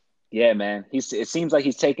 yeah, man. It seems like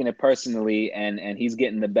he's taking it personally and he's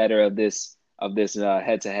getting the better of this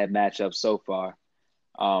head-to-head matchup so far.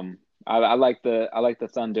 I like the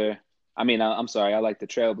Thunder. I mean, I'm sorry, I like the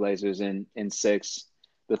Trailblazers in 6.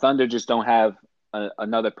 The Thunder just don't have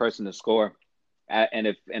another person to score, and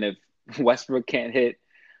if Westbrook can't hit,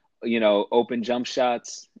 open jump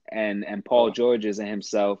shots, and Paul George isn't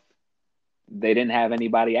himself, they didn't have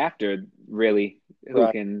anybody after really who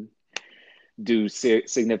Right. can do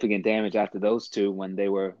significant damage after those two when they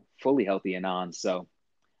were fully healthy and on. So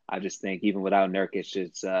I just think even without Nurkic,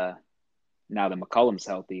 it's now that McCollum's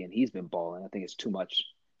healthy and he's been balling, I think it's too much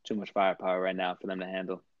firepower right now for them to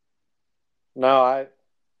handle. No,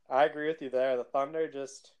 I agree with you there. The Thunder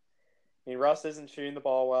just, I mean, Russ isn't shooting the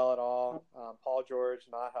ball well at all. Paul George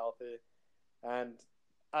not healthy, and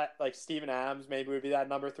I like Steven Adams maybe would be that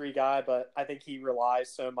number three guy, but I think he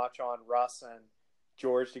relies so much on Russ and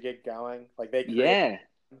George to get going. Like they create, Yeah.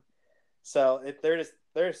 so they're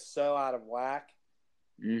just so out of whack.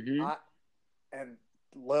 Mm-hmm. I and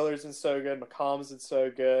Lillard's been so good, McCollum's been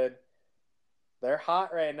so good. They're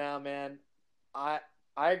hot right now, man. I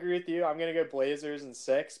I agree with you. I'm gonna go Blazers in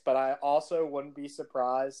 6, but I also wouldn't be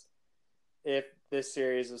surprised if this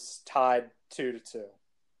series is tied 2-2.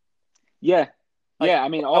 Yeah. Like, Yeah. I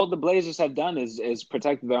mean, all the Blazers have done is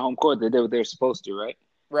protected their home court. They did what they're supposed to, right?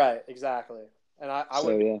 right, exactly. And I So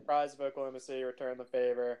wouldn't be yeah. surprised if Oklahoma City returned the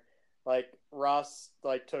favor. Like Russ,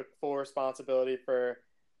 like took full responsibility for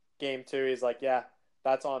game 2. He's like, yeah,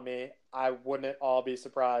 that's on me. I wouldn't at all be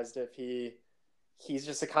surprised if he's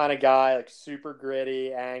just the kind of guy like super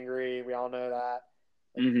gritty, angry. We all know that.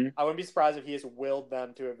 Like, Mm-hmm. I wouldn't be surprised if he just willed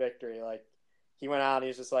them to a victory. Like he went out and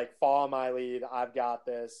he's just like, follow my lead. I've got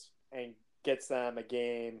this, and gets them a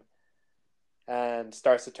game and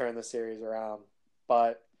starts to turn the series around.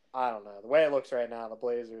 But I don't know. The way it looks right now, the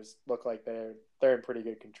Blazers look like they're in pretty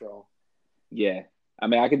good control. Yeah. I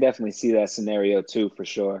mean, I could definitely see that scenario too, for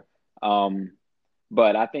sure. Um,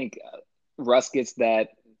 but I think Russ gets that,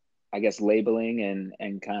 I guess, labeling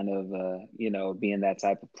and kind of being that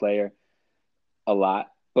type of player a lot,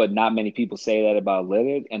 but not many people say that about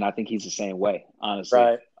Lillard, and I think he's the same way, honestly.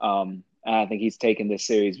 Right. And I think he's taken this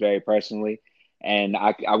series very personally, and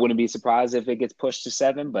I wouldn't be surprised if it gets pushed to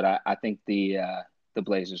 7, but I think the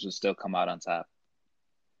Blazers will still come out on top.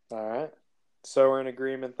 All right. So we're in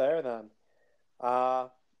agreement there then. Uh,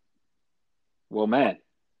 Well, want man,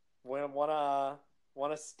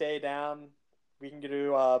 wanna stay down. We can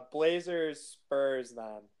do Blazers Spurs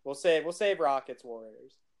then. We'll save Rockets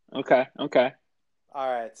Warriors. okay, okay,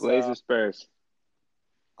 All right. So Blazers Spurs.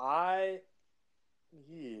 I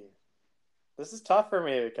yeah, this is tough for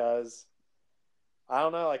me because I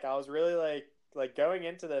don't know. Like I was really like going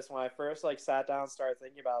into this when I first like sat down and started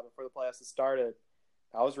thinking about it before the playoffs had started.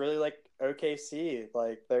 I was really like OKC,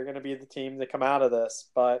 like they're gonna be the team that come out of this,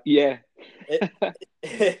 but Yeah,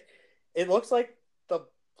 it it looks like the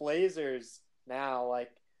Blazers now.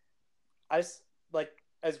 Like like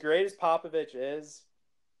as great as Popovich is,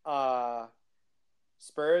 uh,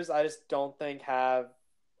 Spurs I just don't think have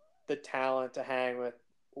the talent to hang with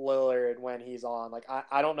Lillard when he's on. Like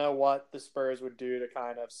I don't know what the Spurs would do to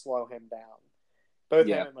kind of slow him down. Both him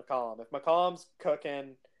yeah, and McCollum. If McCollum's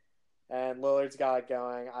cooking and Lillard's got it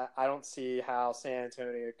going, I don't see how San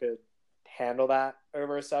Antonio could handle that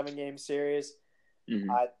over a 7-game series. hmm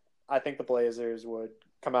I think the Blazers would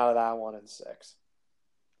come out of that one in 6.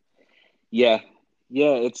 yeah,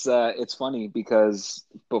 yeah. It's funny because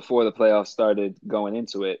before the playoffs started going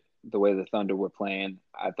into it, the way the Thunder were playing,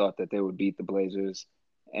 I thought that they would beat the Blazers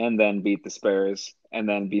and then beat the Spurs and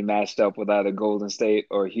then be matched up with either Golden State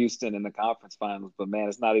or Houston in the conference finals. But man,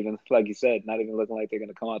 it's not even like you said, not even looking like they're going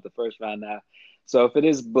to come out the first round now. So if it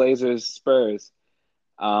is Blazers Spurs,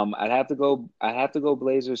 I'd have to go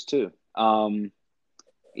Blazers too.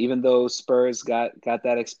 Even though Spurs got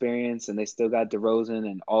that experience and they still got DeRozan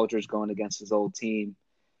and Aldridge going against his old team,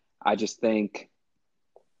 I just think,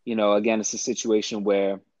 again, it's a situation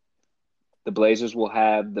where the Blazers will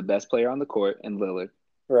have the best player on the court in Lillard.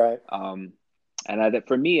 Right. Um, and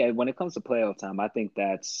for me, when it comes to playoff time, I think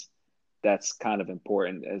that's kind of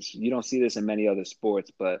important. As you don't see this in many other sports,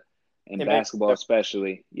 but in It makes basketball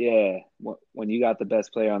especially, yeah, when you got the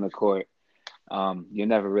best player on the court, you're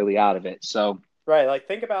never really out of it. So right. Like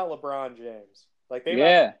think about LeBron James. Like think about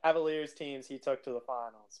yeah, Cavaliers teams he took to the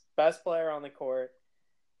finals. Best player on the court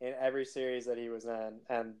in every series that he was in,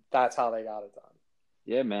 and that's how they got it done.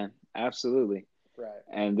 yeah, man, absolutely. Right.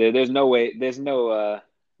 And there's no way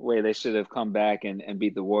they should have come back and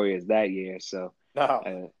beat the Warriors that year. So, No.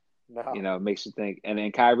 uh, No. it makes you think. And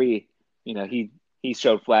then Kyrie, he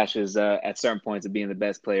showed flashes at certain points of being the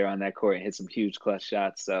best player on that court and hit some huge clutch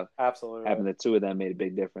shots. So Absolutely. having the two of them made a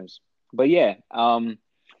big difference. But yeah,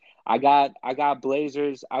 I got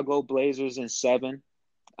Blazers. I'll go Blazers in 7.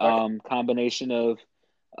 Okay. Combination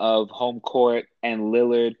of home court and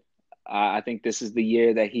Lillard. I think this is the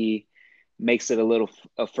year that he makes it a little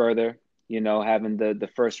further. Having the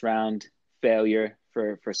first round failure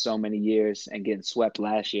for so many years and getting swept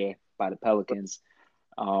last year by the Pelicans.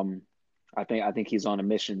 Um, I think he's on a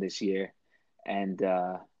mission this year, and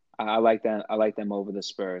I like that. I like them over the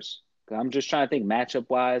Spurs. I'm just trying to think matchup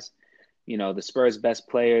wise. The Spurs' best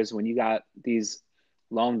players, when you got these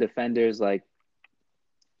long defenders, like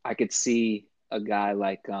I could see a guy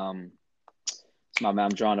like I'm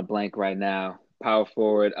drawing a blank right now. Power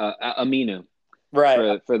forward, Aminu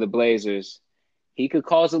Right. for the Blazers. He could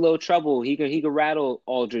cause a little trouble. He could rattle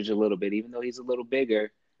Aldridge a little bit, even though he's a little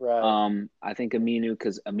bigger. Right. I think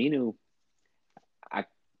because Aminu,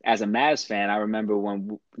 as a Mavs fan, I remember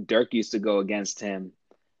when Dirk used to go against him.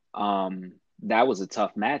 That was a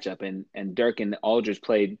tough matchup, and Dirk and Aldridge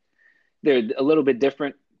played. They're a little bit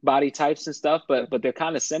different body types and stuff, but they're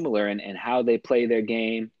kind of similar in how they play their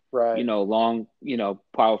game. Right. Long,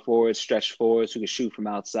 power forwards, stretch forwards who can shoot from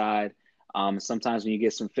outside. Sometimes when you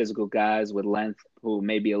get some physical guys with length who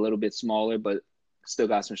may be a little bit smaller but still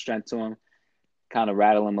got some strength to them, kind of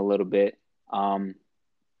rattle them a little bit.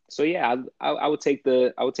 So yeah, I would take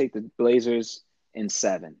the Blazers in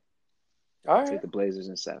 7. All right. Take the Blazers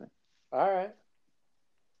in 7. All right.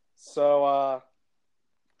 So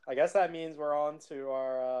I guess that means we're on to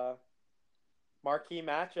our marquee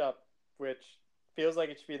matchup, which feels like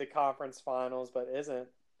it should be the conference finals, but isn't.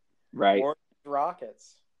 Right. Warriors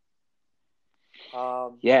Rockets.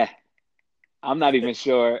 Yeah. I'm not even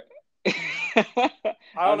sure.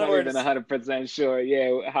 I'm not even 100% sure.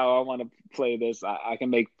 Yeah, how I want to play this. I can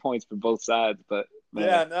make points for both sides, but man.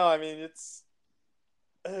 Yeah, no, I mean it's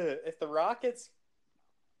if the Rockets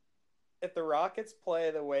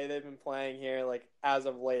play the way they've been playing here, like as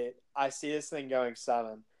of late, I see this thing going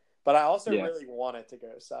 7. But I also really want it to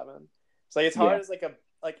go 7. So like it's hard as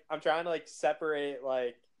I'm trying to separate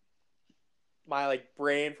my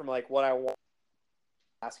brain from what I want.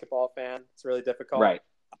 Basketball fan, it's really difficult. Right.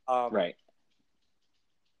 Right.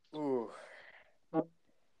 Ooh.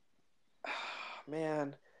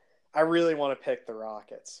 Man, I really want to pick the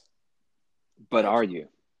Rockets. But are you?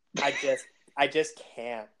 I just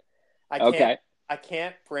can't. Okay. I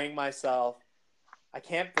can't bring myself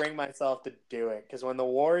to do it because when the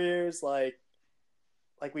Warriors like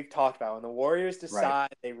we've talked about, when the Warriors decide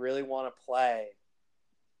they really want to play,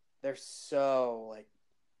 they're so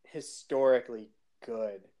historically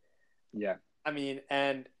good. Yeah. I mean,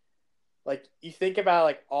 and you think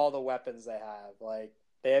about all the weapons they have.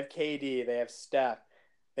 They have KD, they have Steph,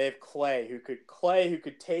 they have Clay who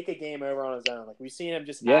could take a game over on his own. We've seen him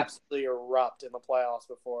just absolutely erupt in the playoffs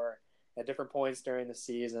before at different points during the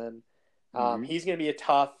season. He's going to be a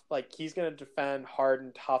tough, he's going to defend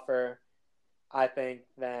Harden tougher, I think,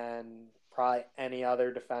 than probably any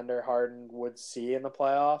other defender Harden would see in the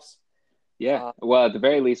playoffs. Yeah. Well, at the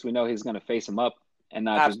very least, we know he's going to face him up and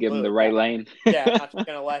not just give him the right lane. Yeah, not just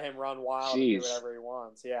going to let him run wild and do whatever he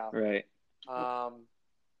wants. Yeah. Right. And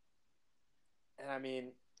I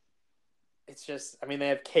mean, it's just, they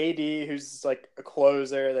have KD, who's a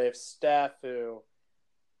closer. They have Steph, who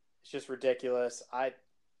is just ridiculous. I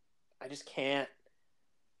just can't.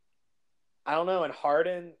 I don't know. And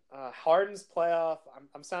Harden's playoff.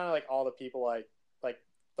 I'm sounding like all the people like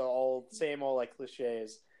the same old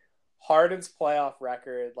cliches. Harden's playoff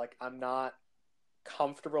record, I'm not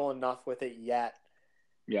comfortable enough with it yet.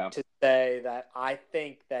 Yeah. To say that I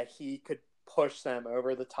think that he could push them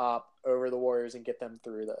over the top, over the Warriors, and get them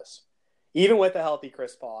through this. Even with a healthy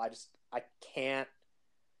Chris Paul, I just can't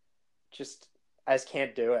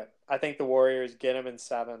do it. I think the Warriors get him in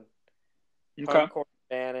 7. Okay. Home court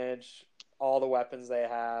advantage, all the weapons they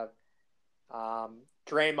have.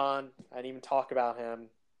 Draymond, I didn't even talk about him.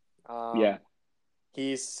 Yeah.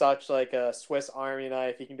 He's such a Swiss Army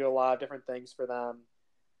knife. He can do a lot of different things for them.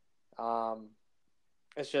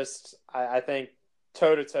 It's just, I think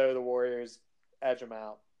toe-to-toe, the Warriors edge them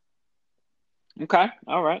out. Okay.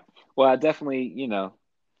 All right. Well, I definitely,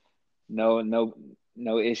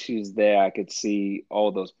 no issues there. I could see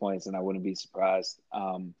all those points and I wouldn't be surprised.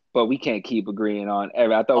 But we can't keep agreeing on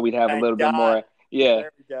every. I thought we'd have a little bit more. Yeah.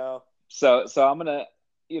 There we go. So I'm going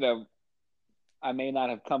to, I may not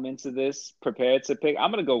have come into this prepared to pick. I'm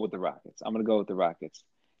going to go with the Rockets.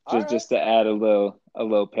 Just to add a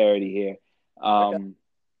little parity here. Okay.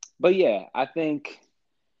 But yeah, I think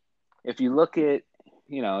if you look at,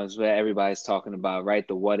 is what everybody's talking about, right?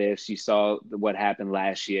 The what ifs. You saw what happened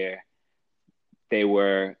last year. They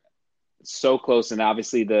were so close, and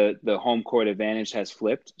obviously the home court advantage has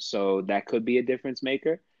flipped, so that could be a difference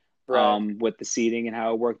maker. Right. With the seeding and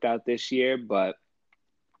how it worked out this year. But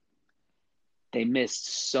they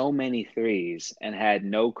missed so many threes and had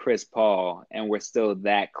no Chris Paul, and were still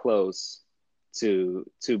that close to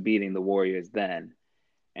beating the Warriors then.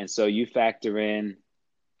 And so you factor in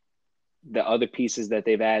the other pieces that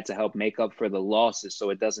they've had to help make up for the losses, so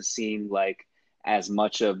it doesn't seem like as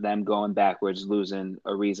much of them going backwards, losing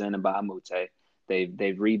Ariza and Mbamute.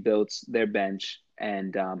 They've rebuilt their bench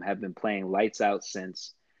and have been playing lights out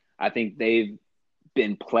since. I think they've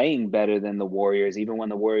been playing better than the Warriors, even when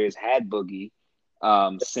the Warriors had Boogie,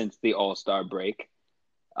 since the All-Star break,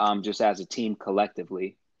 just as a team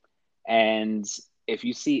collectively. And if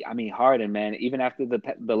you see, I mean, Harden, man, even after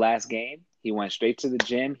the last game, he went straight to the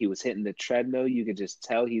gym. He was hitting the treadmill. You could just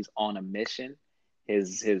tell he's on a mission.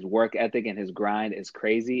 His work ethic and his grind is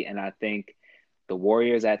crazy. And I think the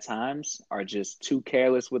Warriors at times are just too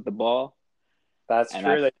careless with the ball. That's And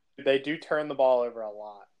true. They do turn the ball over a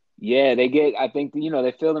lot. yeah, I think,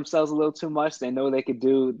 they feel themselves a little too much. They know they could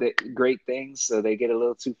do the great things, so they get a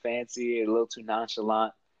little too fancy, a little too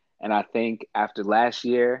nonchalant. And I think after last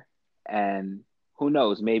year, and who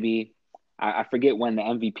knows, maybe I forget when the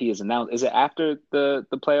MVP is announced. Is it after the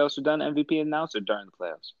playoffs are done, MVP announced, or during the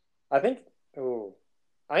playoffs? I think. Ooh,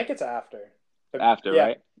 I think it's after. After, Yeah,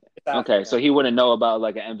 right? it's after Okay, so now. he wouldn't know about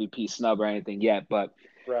like an MVP snub or anything yet, but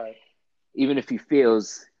Right. even if he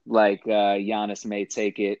feels like Giannis may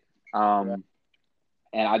take it, Right. um,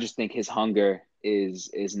 and I just think his hunger is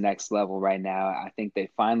next level right now. I think they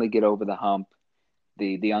finally get over the hump.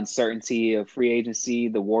 The uncertainty of free agency,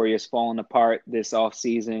 the Warriors falling apart this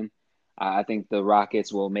offseason. I think the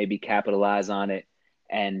Rockets will maybe capitalize on it,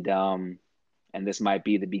 and this might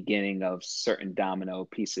be the beginning of certain domino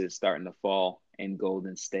pieces starting to fall in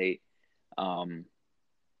Golden State, um,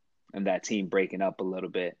 and that team breaking up a little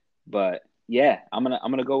bit. But yeah, I'm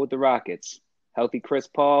gonna go with the Rockets. Healthy Chris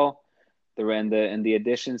Paul, the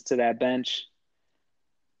additions to that bench,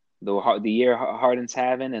 the year Harden's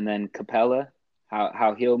having, and then Capella,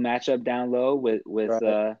 how he'll match up down low with Right.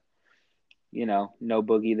 no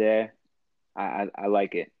Boogie there. I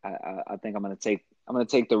like it. I think I'm gonna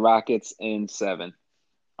take the Rockets in 7.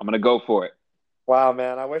 I'm gonna go for it. Wow,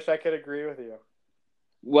 man. I wish I could agree with you. I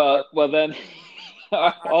Well then,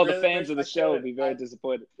 I all the really fans wish of the I show would could. be very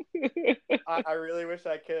disappointed. I really wish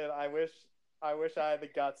I could. I wish I had the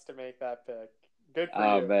guts to make that pick. Good for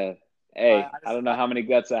Oh you. man, I, hey, I I just don't know how many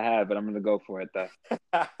guts I have, but I'm gonna go for it though.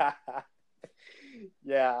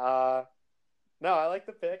 yeah. No, I like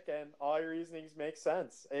the pick, and all your reasonings make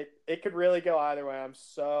sense. It could really go either way. I'm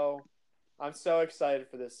so excited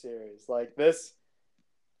for this series. Like this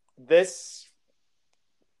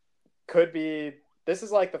could be this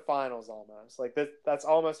is like the finals almost. Like that's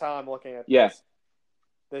almost how I'm looking at Yeah,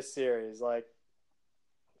 this series. Like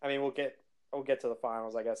I mean, we'll get to the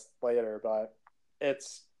finals, I guess, later, but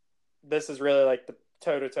it's this is really like the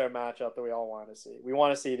toe-to-toe matchup that we all want to see. We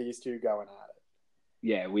want to see these two going at it.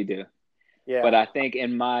 yeah, we do. But Yeah. I think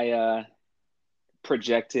in my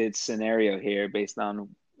projected scenario here, based on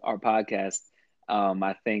our podcast, um,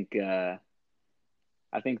 I think uh,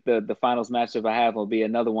 I think the finals matchup I have will be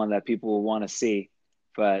another one that people will want to see.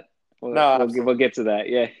 But we'll No, we'll get, absolutely. we'll get to that.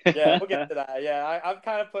 Yeah, we'll get Yeah, to that. Yeah, I'm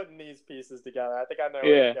kind of putting these pieces together. I think I know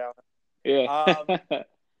where you're yeah, going. yeah.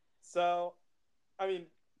 So I mean,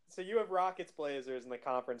 so you have Rockets Blazers in the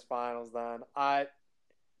conference finals. Then I,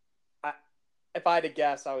 if I had to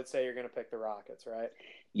guess, I would say you're going to pick the Rockets, right?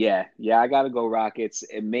 Yeah. I gotta go Rockets.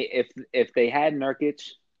 It may if they had Nurkic,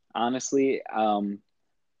 honestly,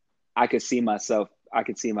 I could see myself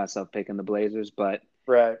picking the Blazers, but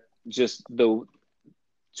Right. just the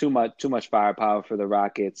too much firepower for the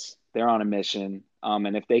Rockets. They're on a mission.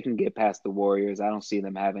 And if they can get past the Warriors, I don't see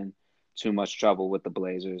them having too much trouble with the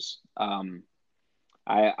Blazers.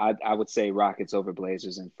 I would say Rockets over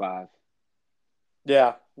Blazers in 5.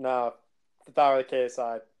 Yeah. No, if that were the case,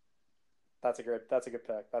 that's a good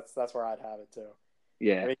pick. That's where I'd have it too. I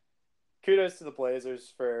Yeah, mean, kudos to the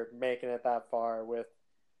Blazers for making it that far with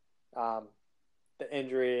um, the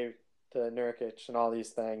injury to Nurkic and all these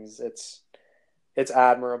things. It's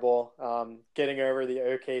admirable. Getting over the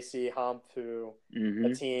OKC hump to a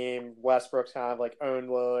hmm team Westbrook's kind of like owned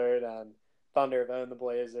Lillard and Thunder have owned the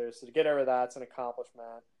Blazers. So to get over that's an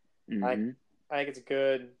accomplishment. I hmm I think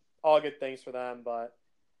it's all good things for them. But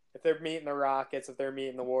if they're meeting the Rockets, if they're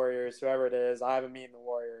meeting the Warriors, whoever it is, I haven't meeting the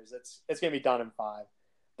Warriors. It's gonna be done in 5.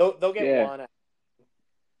 They'll get yeah, one,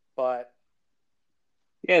 but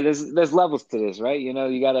yeah. There's levels to this, right?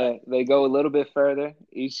 right, they go a little bit further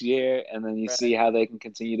each year, and then you see right. how they can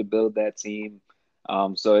continue to build that team.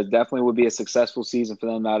 So it definitely would be a successful season for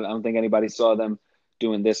them. I don't think anybody saw them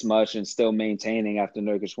doing this much and still maintaining after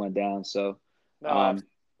Nurkic went down. So No, um,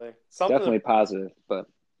 absolutely something. definitely positive, but.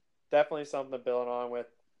 definitely something to build on with.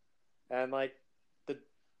 And like the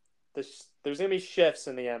there's gonna be shifts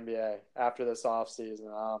in the NBA after this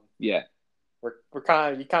offseason. Yeah. We're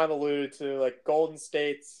kind of you kind of alluded to like Golden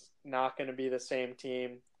State's not going to be the same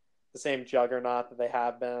team, the same juggernaut that they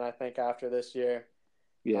have been. I think after this year,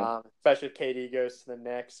 Yeah. especially if KD goes to the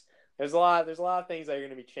Knicks, there's a lot of things that are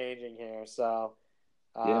going to be changing here. So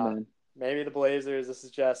Yeah, man. maybe the Blazers. This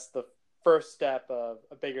is just the first step of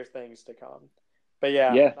bigger things to come. But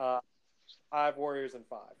yeah, Yeah. I have Warriors in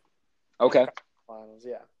 5. Okay. Finals,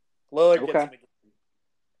 yeah. Lillard gets Okay. in the game.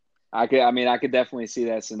 I could definitely see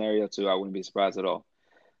that scenario too. I wouldn't be surprised at all.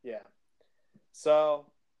 Yeah. So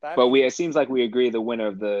that But means it seems like we agree the winner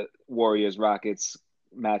of the Warriors Rockets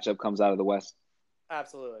matchup comes out of the West.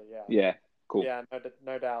 absolutely, yeah. Yeah. Cool. Yeah,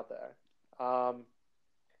 no doubt there. So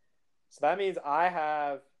that means I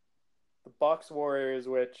have the Bucks Warriors,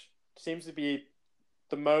 which seems to be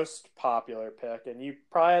the most popular pick, and you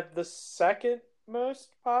probably have the second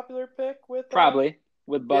most popular pick with Probably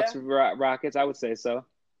with Bucks yeah. Rockets, I would say so.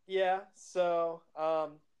 Yeah. So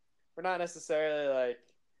we're not necessarily like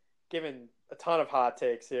giving a ton of hot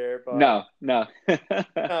takes here, but No.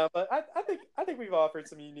 but I think we've offered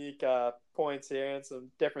some unique points here and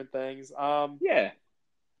some different things. Yeah.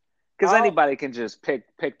 Because anybody can just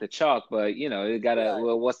pick the chalk, but you gotta. Right,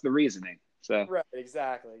 Well, what's the reasoning? So right,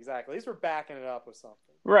 exactly. At least we're backing it up with something.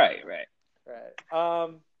 right. Right.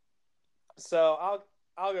 So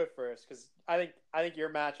I'll go first because I think your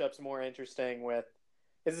matchup's more interesting with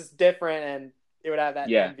this is different and it would have that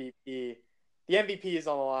Yeah. MVP. The MVP is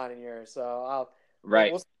on the line in yours, so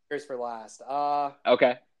Right. we'll save yours for last.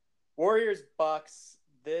 Okay. Warriors Bucks.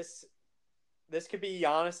 This could be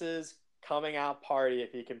Giannis's coming out party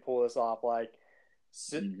if he can pull this off. Like,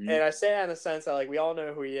 and I say that in the sense that like we all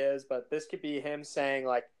know who he is, but this could be him saying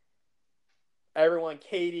like, everyone,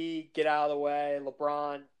 KD, get out of the way.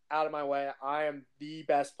 LeBron, out of my way. I am the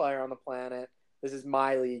best player on the planet. This is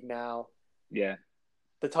my league now. Yeah.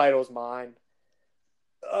 The title's mine.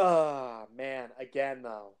 Oh, man. Again,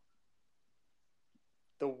 though.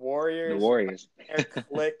 The Warriors are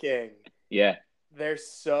clicking. Yeah. They're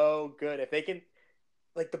so good. If they can,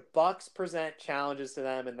 like, the Bucks present challenges to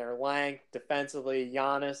them in their length defensively.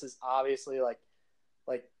 Giannis is obviously like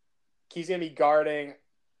he's gonna be guarding.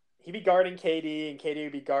 He'd be guarding KD, and KD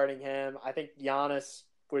would be guarding him. I think Giannis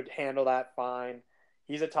would handle that fine.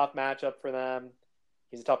 He's a tough matchup for them.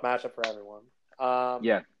 He's a tough matchup for everyone.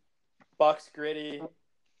 Yeah. Bucks gritty,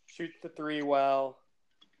 shoot the three well.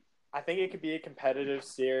 I think it could be a competitive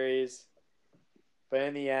series, but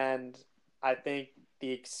in the end, I think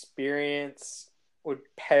the experience would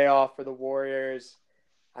pay off for the Warriors.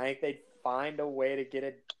 I think they'd find a way to get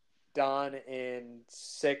it done in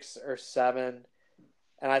 6 or 7.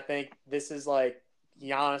 And I think this is like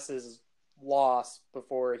Giannis's loss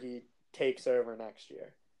before he takes over next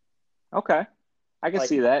year. Okay. I can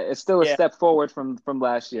see that. It's still a step forward from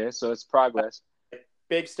last year, so it's progress.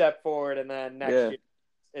 Big step forward, and then next year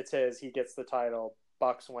it's his. He gets the title.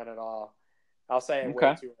 Bucks win it all. I'll say it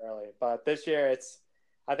way too early. But this year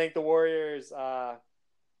I think the Warriors time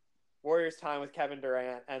with Kevin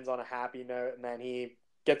Durant ends on a happy note, and then he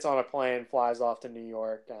gets on a plane, flies off to New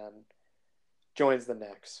York, and joins the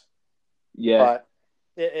Knicks. Yeah. But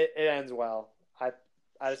it ends well. I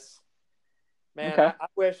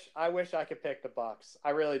wish I could pick the Bucks.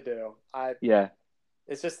 I really do.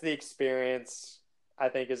 It's just the experience I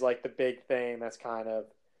think is like the big thing that's kind of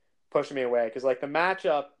pushing me away because like the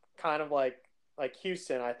matchup kind of like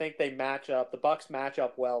Houston, I think they match up. The Bucks match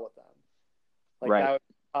up well with them. Like that was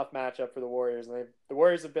a tough matchup for the Warriors, and the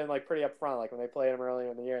Warriors have been like pretty upfront. Like when they played them earlier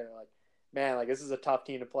in the year, they're like, man, like this is a tough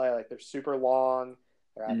team to play. Like they're super long,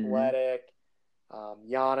 they're athletic.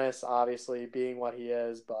 Giannis obviously being what he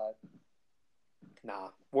is, but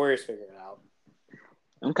Warriors figure it out.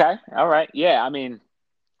 Okay, all right, yeah. I mean,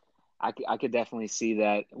 I could definitely see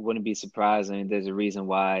that. Wouldn't be surprised. I mean, there's a reason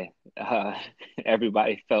why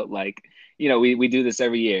everybody felt like we do this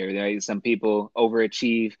every year. Right? Some people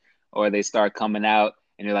overachieve or they start coming out.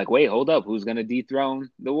 And you're like, wait, hold up, who's going to dethrone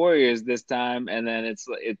the Warriors this time? And then in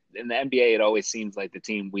the NBA, it always seems like the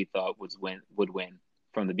team we thought would win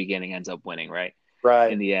from the beginning ends up winning, right?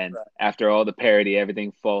 Right. In the end, after all the parity,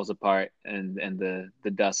 everything falls apart and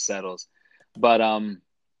the dust settles. But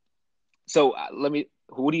so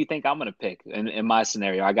who do you think I'm going to pick in my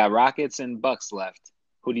scenario? I got Rockets and Bucks left.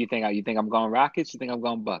 Who do you think? You think I'm going Rockets? You think I'm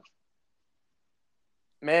going Bucks?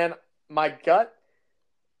 Man, my gut.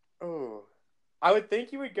 Ooh. I would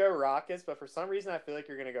think you would go Rockets, but for some reason I feel like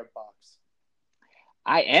you're going to go Bucks.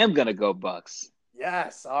 I am going to go Bucks.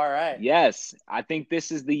 Yes. All right. Yes. I think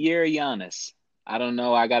this is the year of Giannis. I don't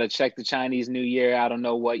know. I got to check the Chinese New Year. I don't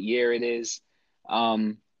know what year it is,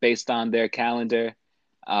 based on their calendar.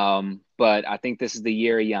 But I think this is the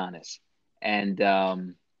year of Giannis. And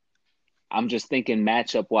I'm just thinking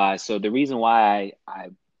matchup wise. So the reason why I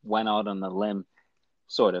went out on the limb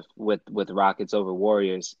sort of with Rockets over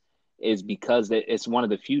Warriors is because it's one of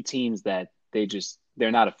the few teams that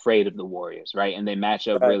they're not afraid of the Warriors, right? And they match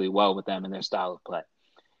up Right. really well with them and their style of play.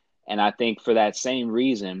 And I think for that same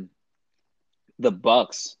reason, the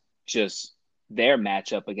Bucks just their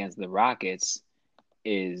matchup against the Rockets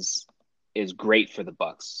is is great for the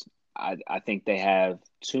Bucks. I think they have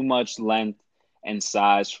too much length and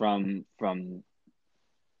size from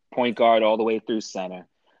point guard all the way through center.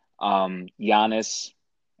 Giannis,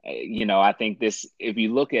 I think this, if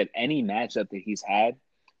you look at any matchup that he's had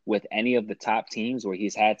with any of the top teams where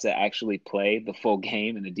he's had to actually play the full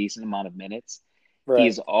game in a decent amount of minutes, Right.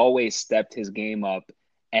 he's always stepped his game up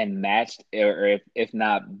and matched, or if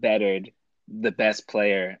not bettered, the best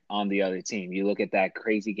player on the other team. You look at that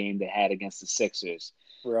crazy game they had against the Sixers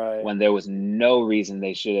Right. when there was no reason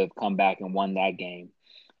they should have come back and won that game.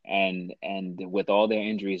 And with all their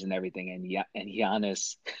injuries and everything, and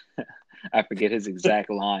Giannis, I forget his exact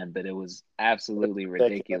line, but it was It's absolutely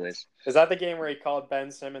ridiculous. ridiculous. Is that the game where he called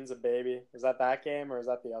Ben Simmons a baby? Is that game or is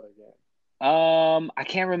that the other game? I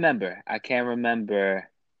can't remember. I can't remember.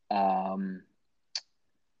 Um,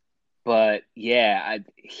 but yeah,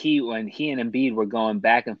 when he and Embiid were going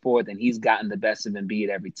back and forth, and he's gotten the best of Embiid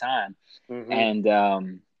every time. Mm-hmm.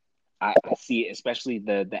 And I see, especially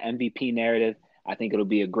the MVP narrative. I think it'll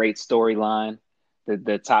be a great storyline.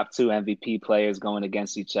 The top two MVP players going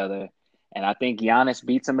against each other, and I think Giannis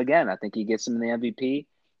beats him again. I think he gets him the MVP,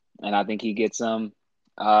 and I think he gets him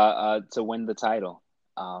to win the title.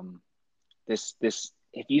 Um, this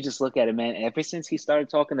if you just look at it, man, ever since he started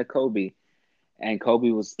talking to Kobe, and Kobe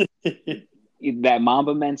was that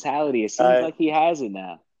Mamba mentality, it seems I like he has it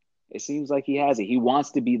now. It seems like he has it. He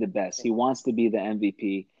wants to be the best. He wants to be the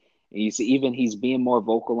MVP. And you see, even he's being more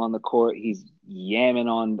vocal on the court. He's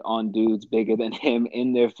yamming on dudes bigger than him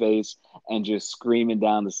in their face and just screaming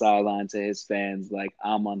down the sideline to his fans like,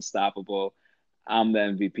 "I'm unstoppable. I'm the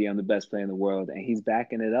MVP. I'm the best player in the world." And he's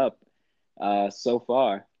backing it up so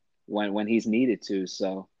far when he's needed to.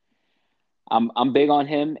 So I'm big on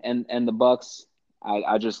him and the Bucks.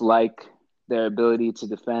 I just like their ability to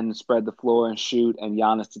defend, spread the floor, and shoot, and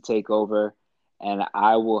Giannis to take over. And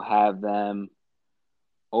I will have them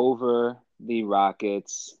over the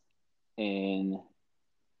Rockets in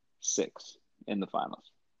 6 in the finals.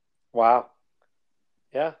 wow.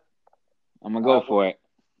 Yeah. I'm gonna I go would for it.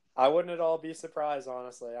 I wouldn't at all be surprised,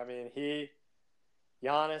 honestly. I mean,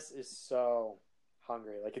 Giannis is so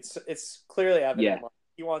hungry. Like it's clearly Yeah, evident. Like,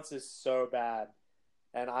 he wants this so bad,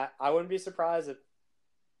 and I wouldn't be surprised if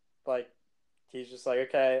like he's just like,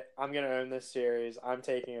 okay, I'm gonna own this series. I'm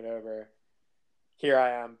taking it over. Here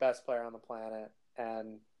I am, best player on the planet,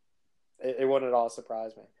 and it wouldn't at all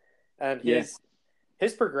surprise me. And yeah.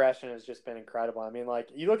 his progression has just been incredible. I mean, like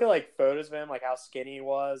you look at like photos of him, like how skinny he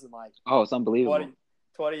was, and like Oh, it's what he, unbelievable.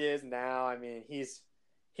 to what he is now. I mean, he's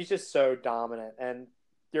just so dominant. And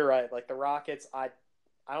you're right, like the Rockets, I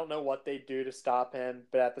don't know what they do to stop him,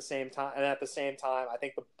 but at the same time, I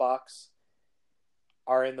think the Bucks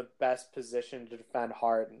are in the best position to defend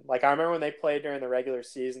Harden. Like I remember when they played during the regular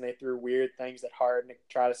season, they threw weird things at Harden to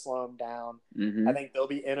try to slow him down. I Hmm. think they'll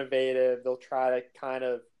be innovative. They'll try to kind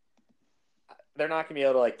of they're not going to be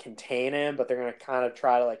able to like contain him, but they're going to kind of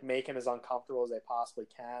try to like make him as uncomfortable as they possibly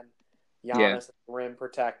can. Yeah. Giannis, rim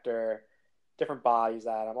protector, different bodies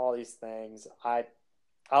at him, all these things. I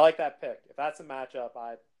like that pick. If that's a matchup,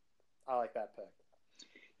 I like that pick.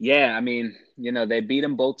 Yeah, I mean, they beat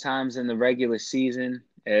them both times in the regular season.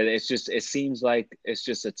 It seems like it's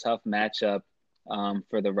just a tough matchup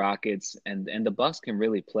for the Rockets, and the Bucks can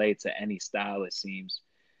really play to any style, it seems.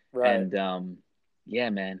 Right. And yeah,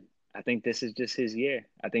 man, I think this is just his year.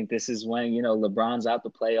 I think this is when, LeBron's out the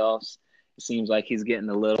playoffs. It seems like he's getting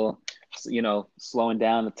a little, slowing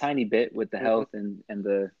down a tiny bit with the Mm-hmm. health and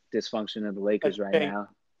the dysfunction of the A Lakers right pink now.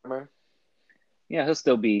 armor. Yeah, he'll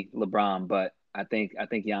still be LeBron, but I think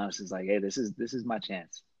Giannis is like, hey, this is my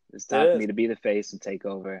chance. It's It time for me is. to be the face and take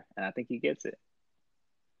over, and I think he gets it.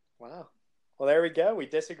 Wow. Well, there we go. We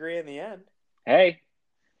disagree in the end. Hey,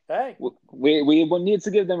 Hey, we need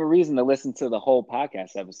to give them a reason to listen to the whole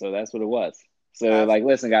podcast episode. That's what it was. So, like, absolutely.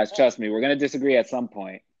 listen, guys, Yeah. trust me, we're gonna disagree at some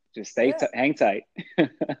point. Just Yeah. hang tight. And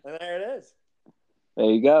there it is. There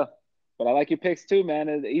you go. But I like your picks too,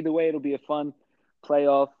 man. Either way, it'll be a fun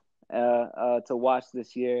playoff to watch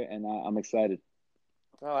this year, and I'm excited.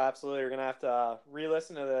 Oh, absolutely. We're gonna have to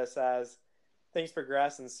re-listen to this as things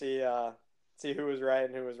progress and see who was right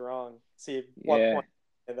and who was wrong. See what Yeah, point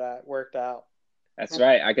that worked out. that's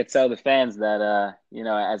right. I could tell the fans that,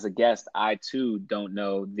 as a guest, I too don't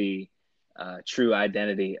know the true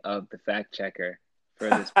identity of the fact checker for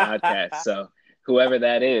this podcast. So whoever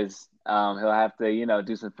that is, he'll have to,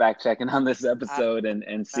 do some fact checking on this I episode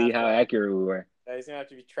and see have how to, accurate we were. he's gonna have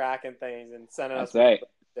to be tracking things and sending us That's weekly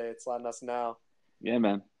right. updates, letting us know. Yeah,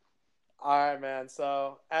 man. All right, man.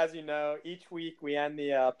 So, as you know, each week we end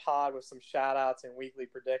the pod with some shout outs and weekly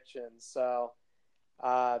predictions. So,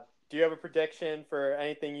 uh, do you have a prediction for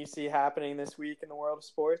anything you see happening this week in the world of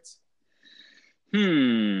sports?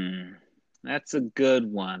 That's a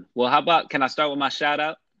good one. Well, how about, can I start with my shout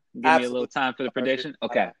out? Give me a little Absolutely. time for the prediction.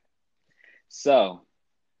 Okay. So,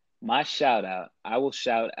 my shout out, I will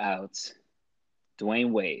shout out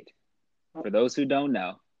Dwayne Wade. For those who don't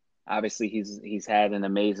know, obviously he's had an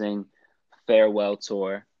amazing farewell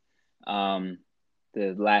tour. The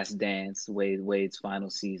Last Dance, Wade's final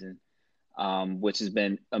season, which has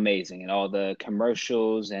been amazing, and all the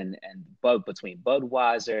commercials and between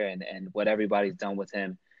Budweiser and what everybody's done with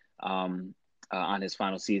him on his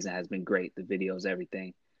final season has been great. The videos,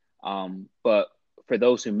 everything. But for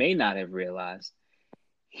those who may not have realized,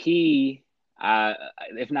 he,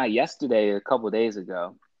 if not yesterday, a couple of days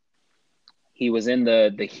ago, he was in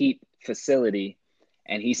the Heat facility,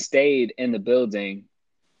 and he stayed in the building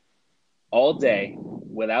all day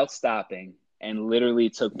without stopping and literally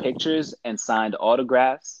took pictures and signed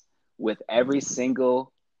autographs with every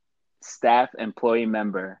single staff employee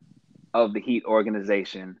member of the Heat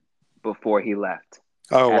organization before he left.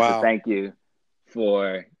 Oh, As a wow. thank you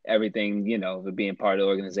for everything, for being part of the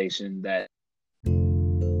organization that.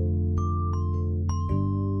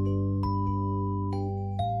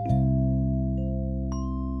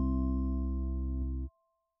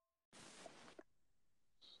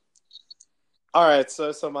 All right,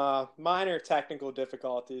 so some minor technical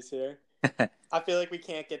difficulties here. I feel like we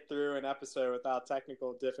can't get through an episode without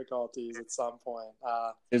technical difficulties at some point.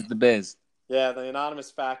 Is the biz. Yeah, the anonymous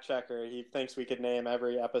fact checker, he thinks we could name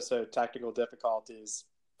every episode technical difficulties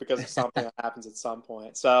because of something that happens at some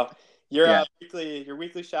point. So your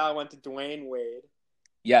weekly shout went to Dwayne Wade.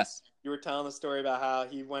 Yes. You were telling the story about how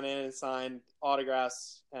he went in and signed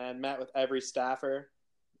autographs and met with every staffer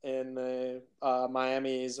in the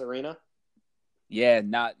Miami's arena. Yeah,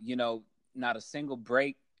 not a single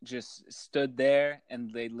break, just stood there,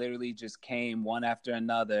 and they literally just came one after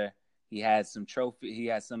another. He had some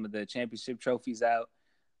of the championship trophies out.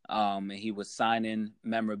 And he was signing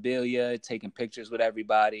memorabilia, taking pictures with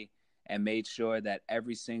everybody, and made sure that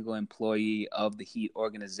every single employee of the Heat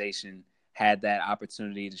organization had that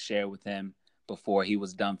opportunity to share with him before he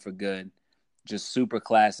was done for good. Just super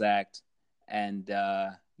class act. And,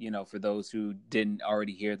 for those who didn't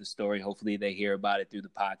already hear the story, hopefully they hear about it through the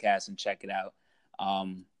podcast and check it out.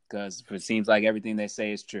 Because it seems like everything they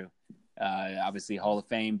say is true. Obviously, Hall of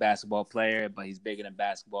Fame basketball player, but he's bigger than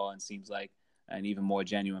basketball and seems like an even more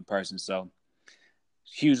genuine person. So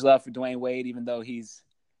huge love for Dwayne Wade, even though he's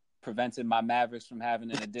prevented my Mavericks from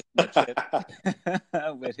having an additional chip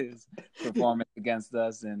with his performance against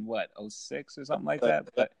us in 06 or something like that.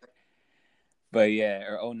 But yeah,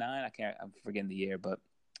 or 09, I'm forgetting the year, but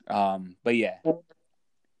yeah,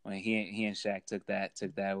 when he and Shaq took that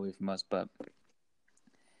away from us, but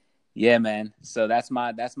yeah, man. So that's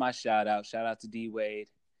my shout out. Shout out to D Wade.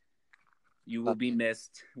 You will be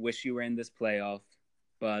missed. Wish you were in this playoff.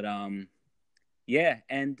 But yeah,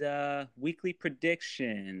 and weekly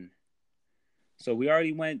prediction. So we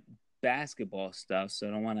already went basketball stuff, so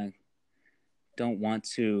don't want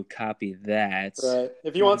to copy that. Right.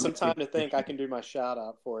 If you want some time to think, I can do my shout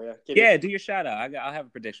out for you. Do your shout out. I'll have a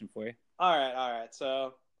prediction for you. All right.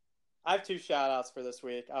 So I have two shout outs for this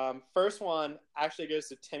week. First one actually goes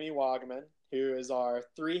to Timmy Wogman, who is our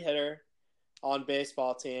 3-hitter on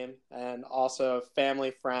baseball team and also a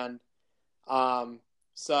family friend.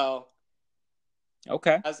 So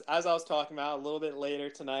okay, as I was talking about a little bit later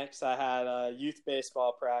tonight, because I had a youth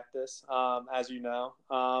baseball practice, as you know.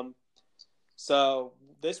 So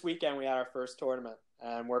this weekend we had our first tournament,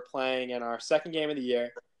 and we're playing in our second game of the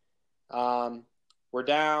year. We're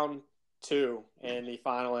down 2 in the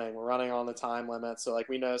final inning. We're running on the time limit, so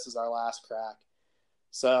we know this is our last crack.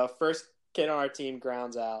 So first kid on our team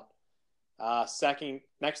grounds out.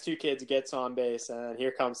 Next 2 kids gets on base, and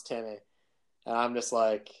here comes Timmy. And I'm just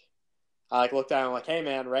I look down, I'm like, hey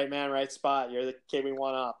man, right spot. You're the kid we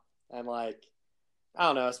want up. And I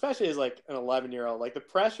don't know, especially as an 11-year-old, the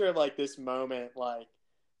pressure of this moment,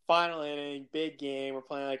 final inning, big game. We're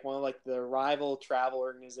playing one of the rival travel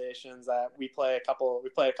organizations that we played a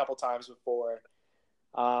couple times before.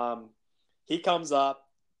 He comes up,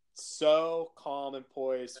 so calm and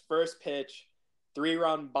poised. First pitch,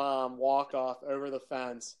 3-run bomb, walk off over the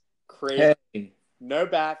fence. Crazy. Hey. No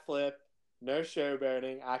bat flip, no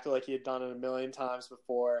showboating. Acted like he had done it a million times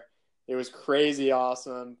before. It was crazy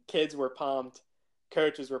awesome. Kids were pumped.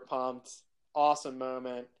 Coaches were pumped. Awesome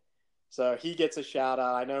moment. So he gets a shout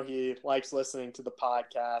out. I know he likes listening to the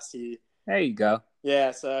podcast. There you go.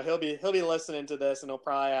 Yeah, so he'll be listening to this, and he'll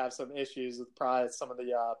probably have some issues with probably some of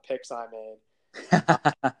the picks I made.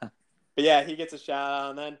 But yeah, he gets a shout out,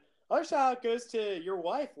 and then our shout out goes to your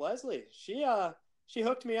wife, Leslie. She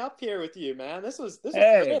hooked me up here with you, man. This was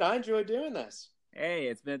great. I enjoyed doing this.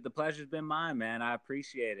 Hey, the pleasure's been mine, man. I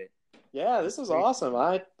appreciate it. Yeah, this was awesome.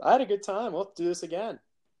 I had a good time. We'll do this again.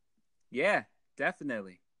 Yeah,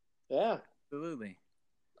 definitely. Yeah, absolutely.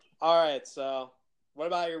 All right, so what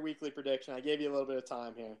about your weekly prediction? I gave you a little bit of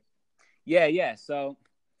time here. Yeah. So,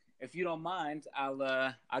 if you don't mind,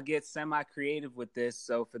 I'll get semi-creative with this.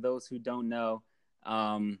 So, for those who don't know,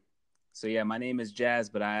 my name is Jazz,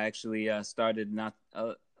 but I actually started not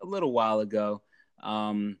a little while ago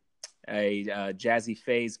a Jazzy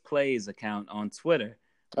Phase Plays account on Twitter,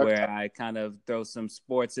 where I kind of throw some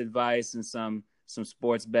sports advice and some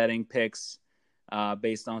sports betting picks.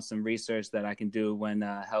 Based on some research that I can do when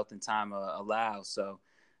health and time allow. So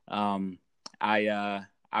I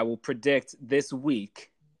will predict this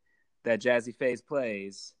week that Jazzy Phase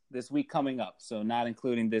plays this week coming up. So not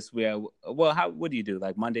including this week. Well, what do you do?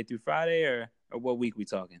 Like Monday through Friday or what week we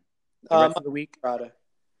talking? The rest of the week? Friday.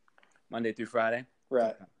 Monday through Friday?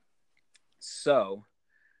 Right. Okay. So.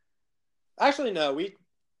 Actually, no.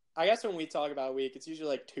 I guess when we talk about a week, it's usually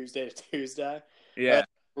like Tuesday to Tuesday. Yeah.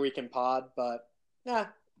 We can pod, but yeah,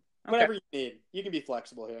 whatever you need. You can be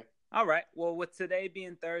flexible here. All right. Well, with today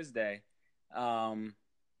being Thursday,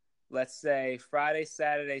 let's say Friday,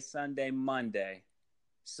 Saturday, Sunday, Monday.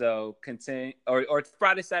 So continue, or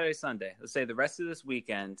Friday, Saturday, Sunday. Let's say the rest of this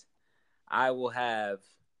weekend, I will have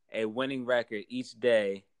a winning record each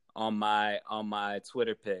day on my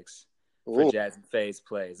Twitter picks for Jazzy Phase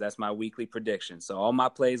Plays. That's my weekly prediction. So all my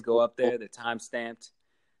plays go up there. They're time stamped.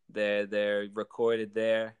 They're recorded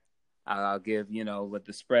there. I'll give, what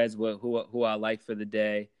the spreads, who I like for the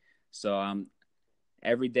day. So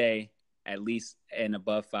every day, at least an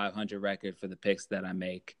above 500 record for the picks that I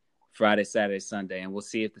make Friday, Saturday, Sunday. And we'll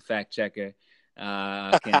see if the fact checker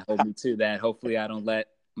can hold me to that. Hopefully I don't let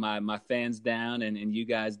my fans down and you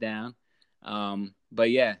guys down. But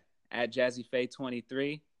yeah, at Jazzy Phase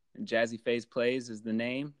 23, Jazzy Phase Plays is the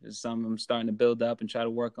name. It's something I'm starting to build up and try to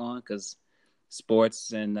work on because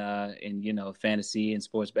sports and fantasy and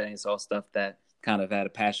sports betting is all stuff that kind of had a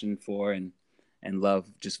passion for and love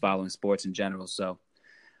just following sports in general. So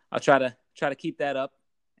I'll try to keep that up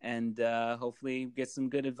and hopefully get some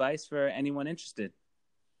good advice for anyone interested.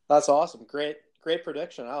 That's awesome. Great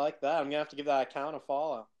prediction. I like that. I'm gonna have to give that account a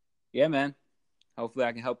follow. Yeah, man. Hopefully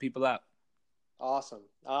I can help people out. Awesome.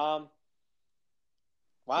 Wow.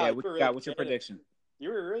 Yeah, what's your prediction? You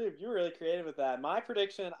were really creative with that. My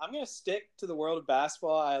prediction, I'm going to stick to the world of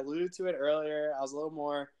basketball. I alluded to it earlier. I was a little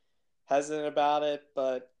more hesitant about it,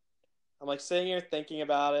 but I'm like sitting here thinking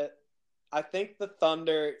about it. I think the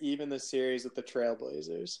Thunder even the series with the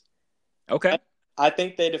Trailblazers. Okay. I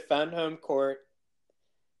think they defend home court.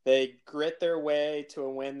 They grit their way to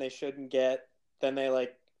a win they shouldn't get. Then they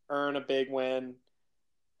earn a big win,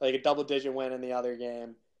 like a double-digit win in the other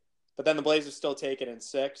game. But then the Blazers still take it in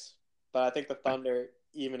 6. But I think the Thunder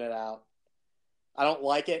even it out. I don't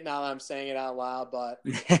like it now that I'm saying it out loud, but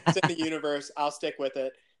it's in the universe. I'll stick with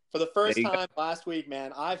it. For the first time last week,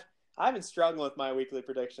 man, I've been struggling with my weekly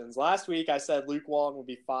predictions. Last week I said Luke Walton would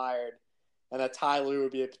be fired and that Ty Lue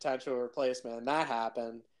would be a potential replacement, and that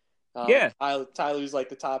happened. Ty Lue's like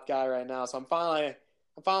the top guy right now, so I'm finally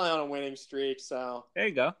on a winning streak. So there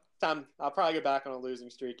you go. I'll probably go back on a losing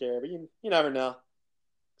streak here, but you never know.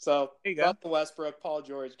 So, Russell Westbrook, Paul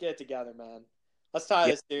George, get it together, man. Let's tie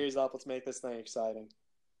this series up. Let's make this thing exciting.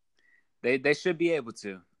 They should be able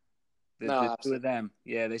to. The two of them.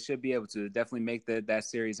 Yeah, they should be able to. Definitely make that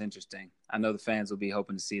series interesting. I know the fans will be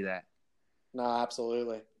hoping to see that. No,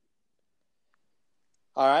 absolutely.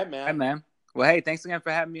 All right, man. All right, man. Well, hey, thanks again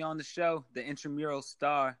for having me on the show, the Intramural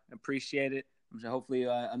Star. Appreciate it. Hopefully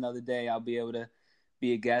another day I'll be able to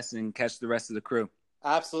be a guest and catch the rest of the crew.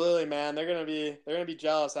 Absolutely, man. They're gonna be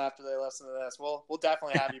jealous after they listen to this. We'll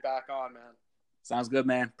definitely have you back on, man. Sounds good,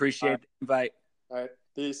 man. Appreciate the invite. All right.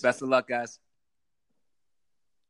 Peace. Best of luck, guys.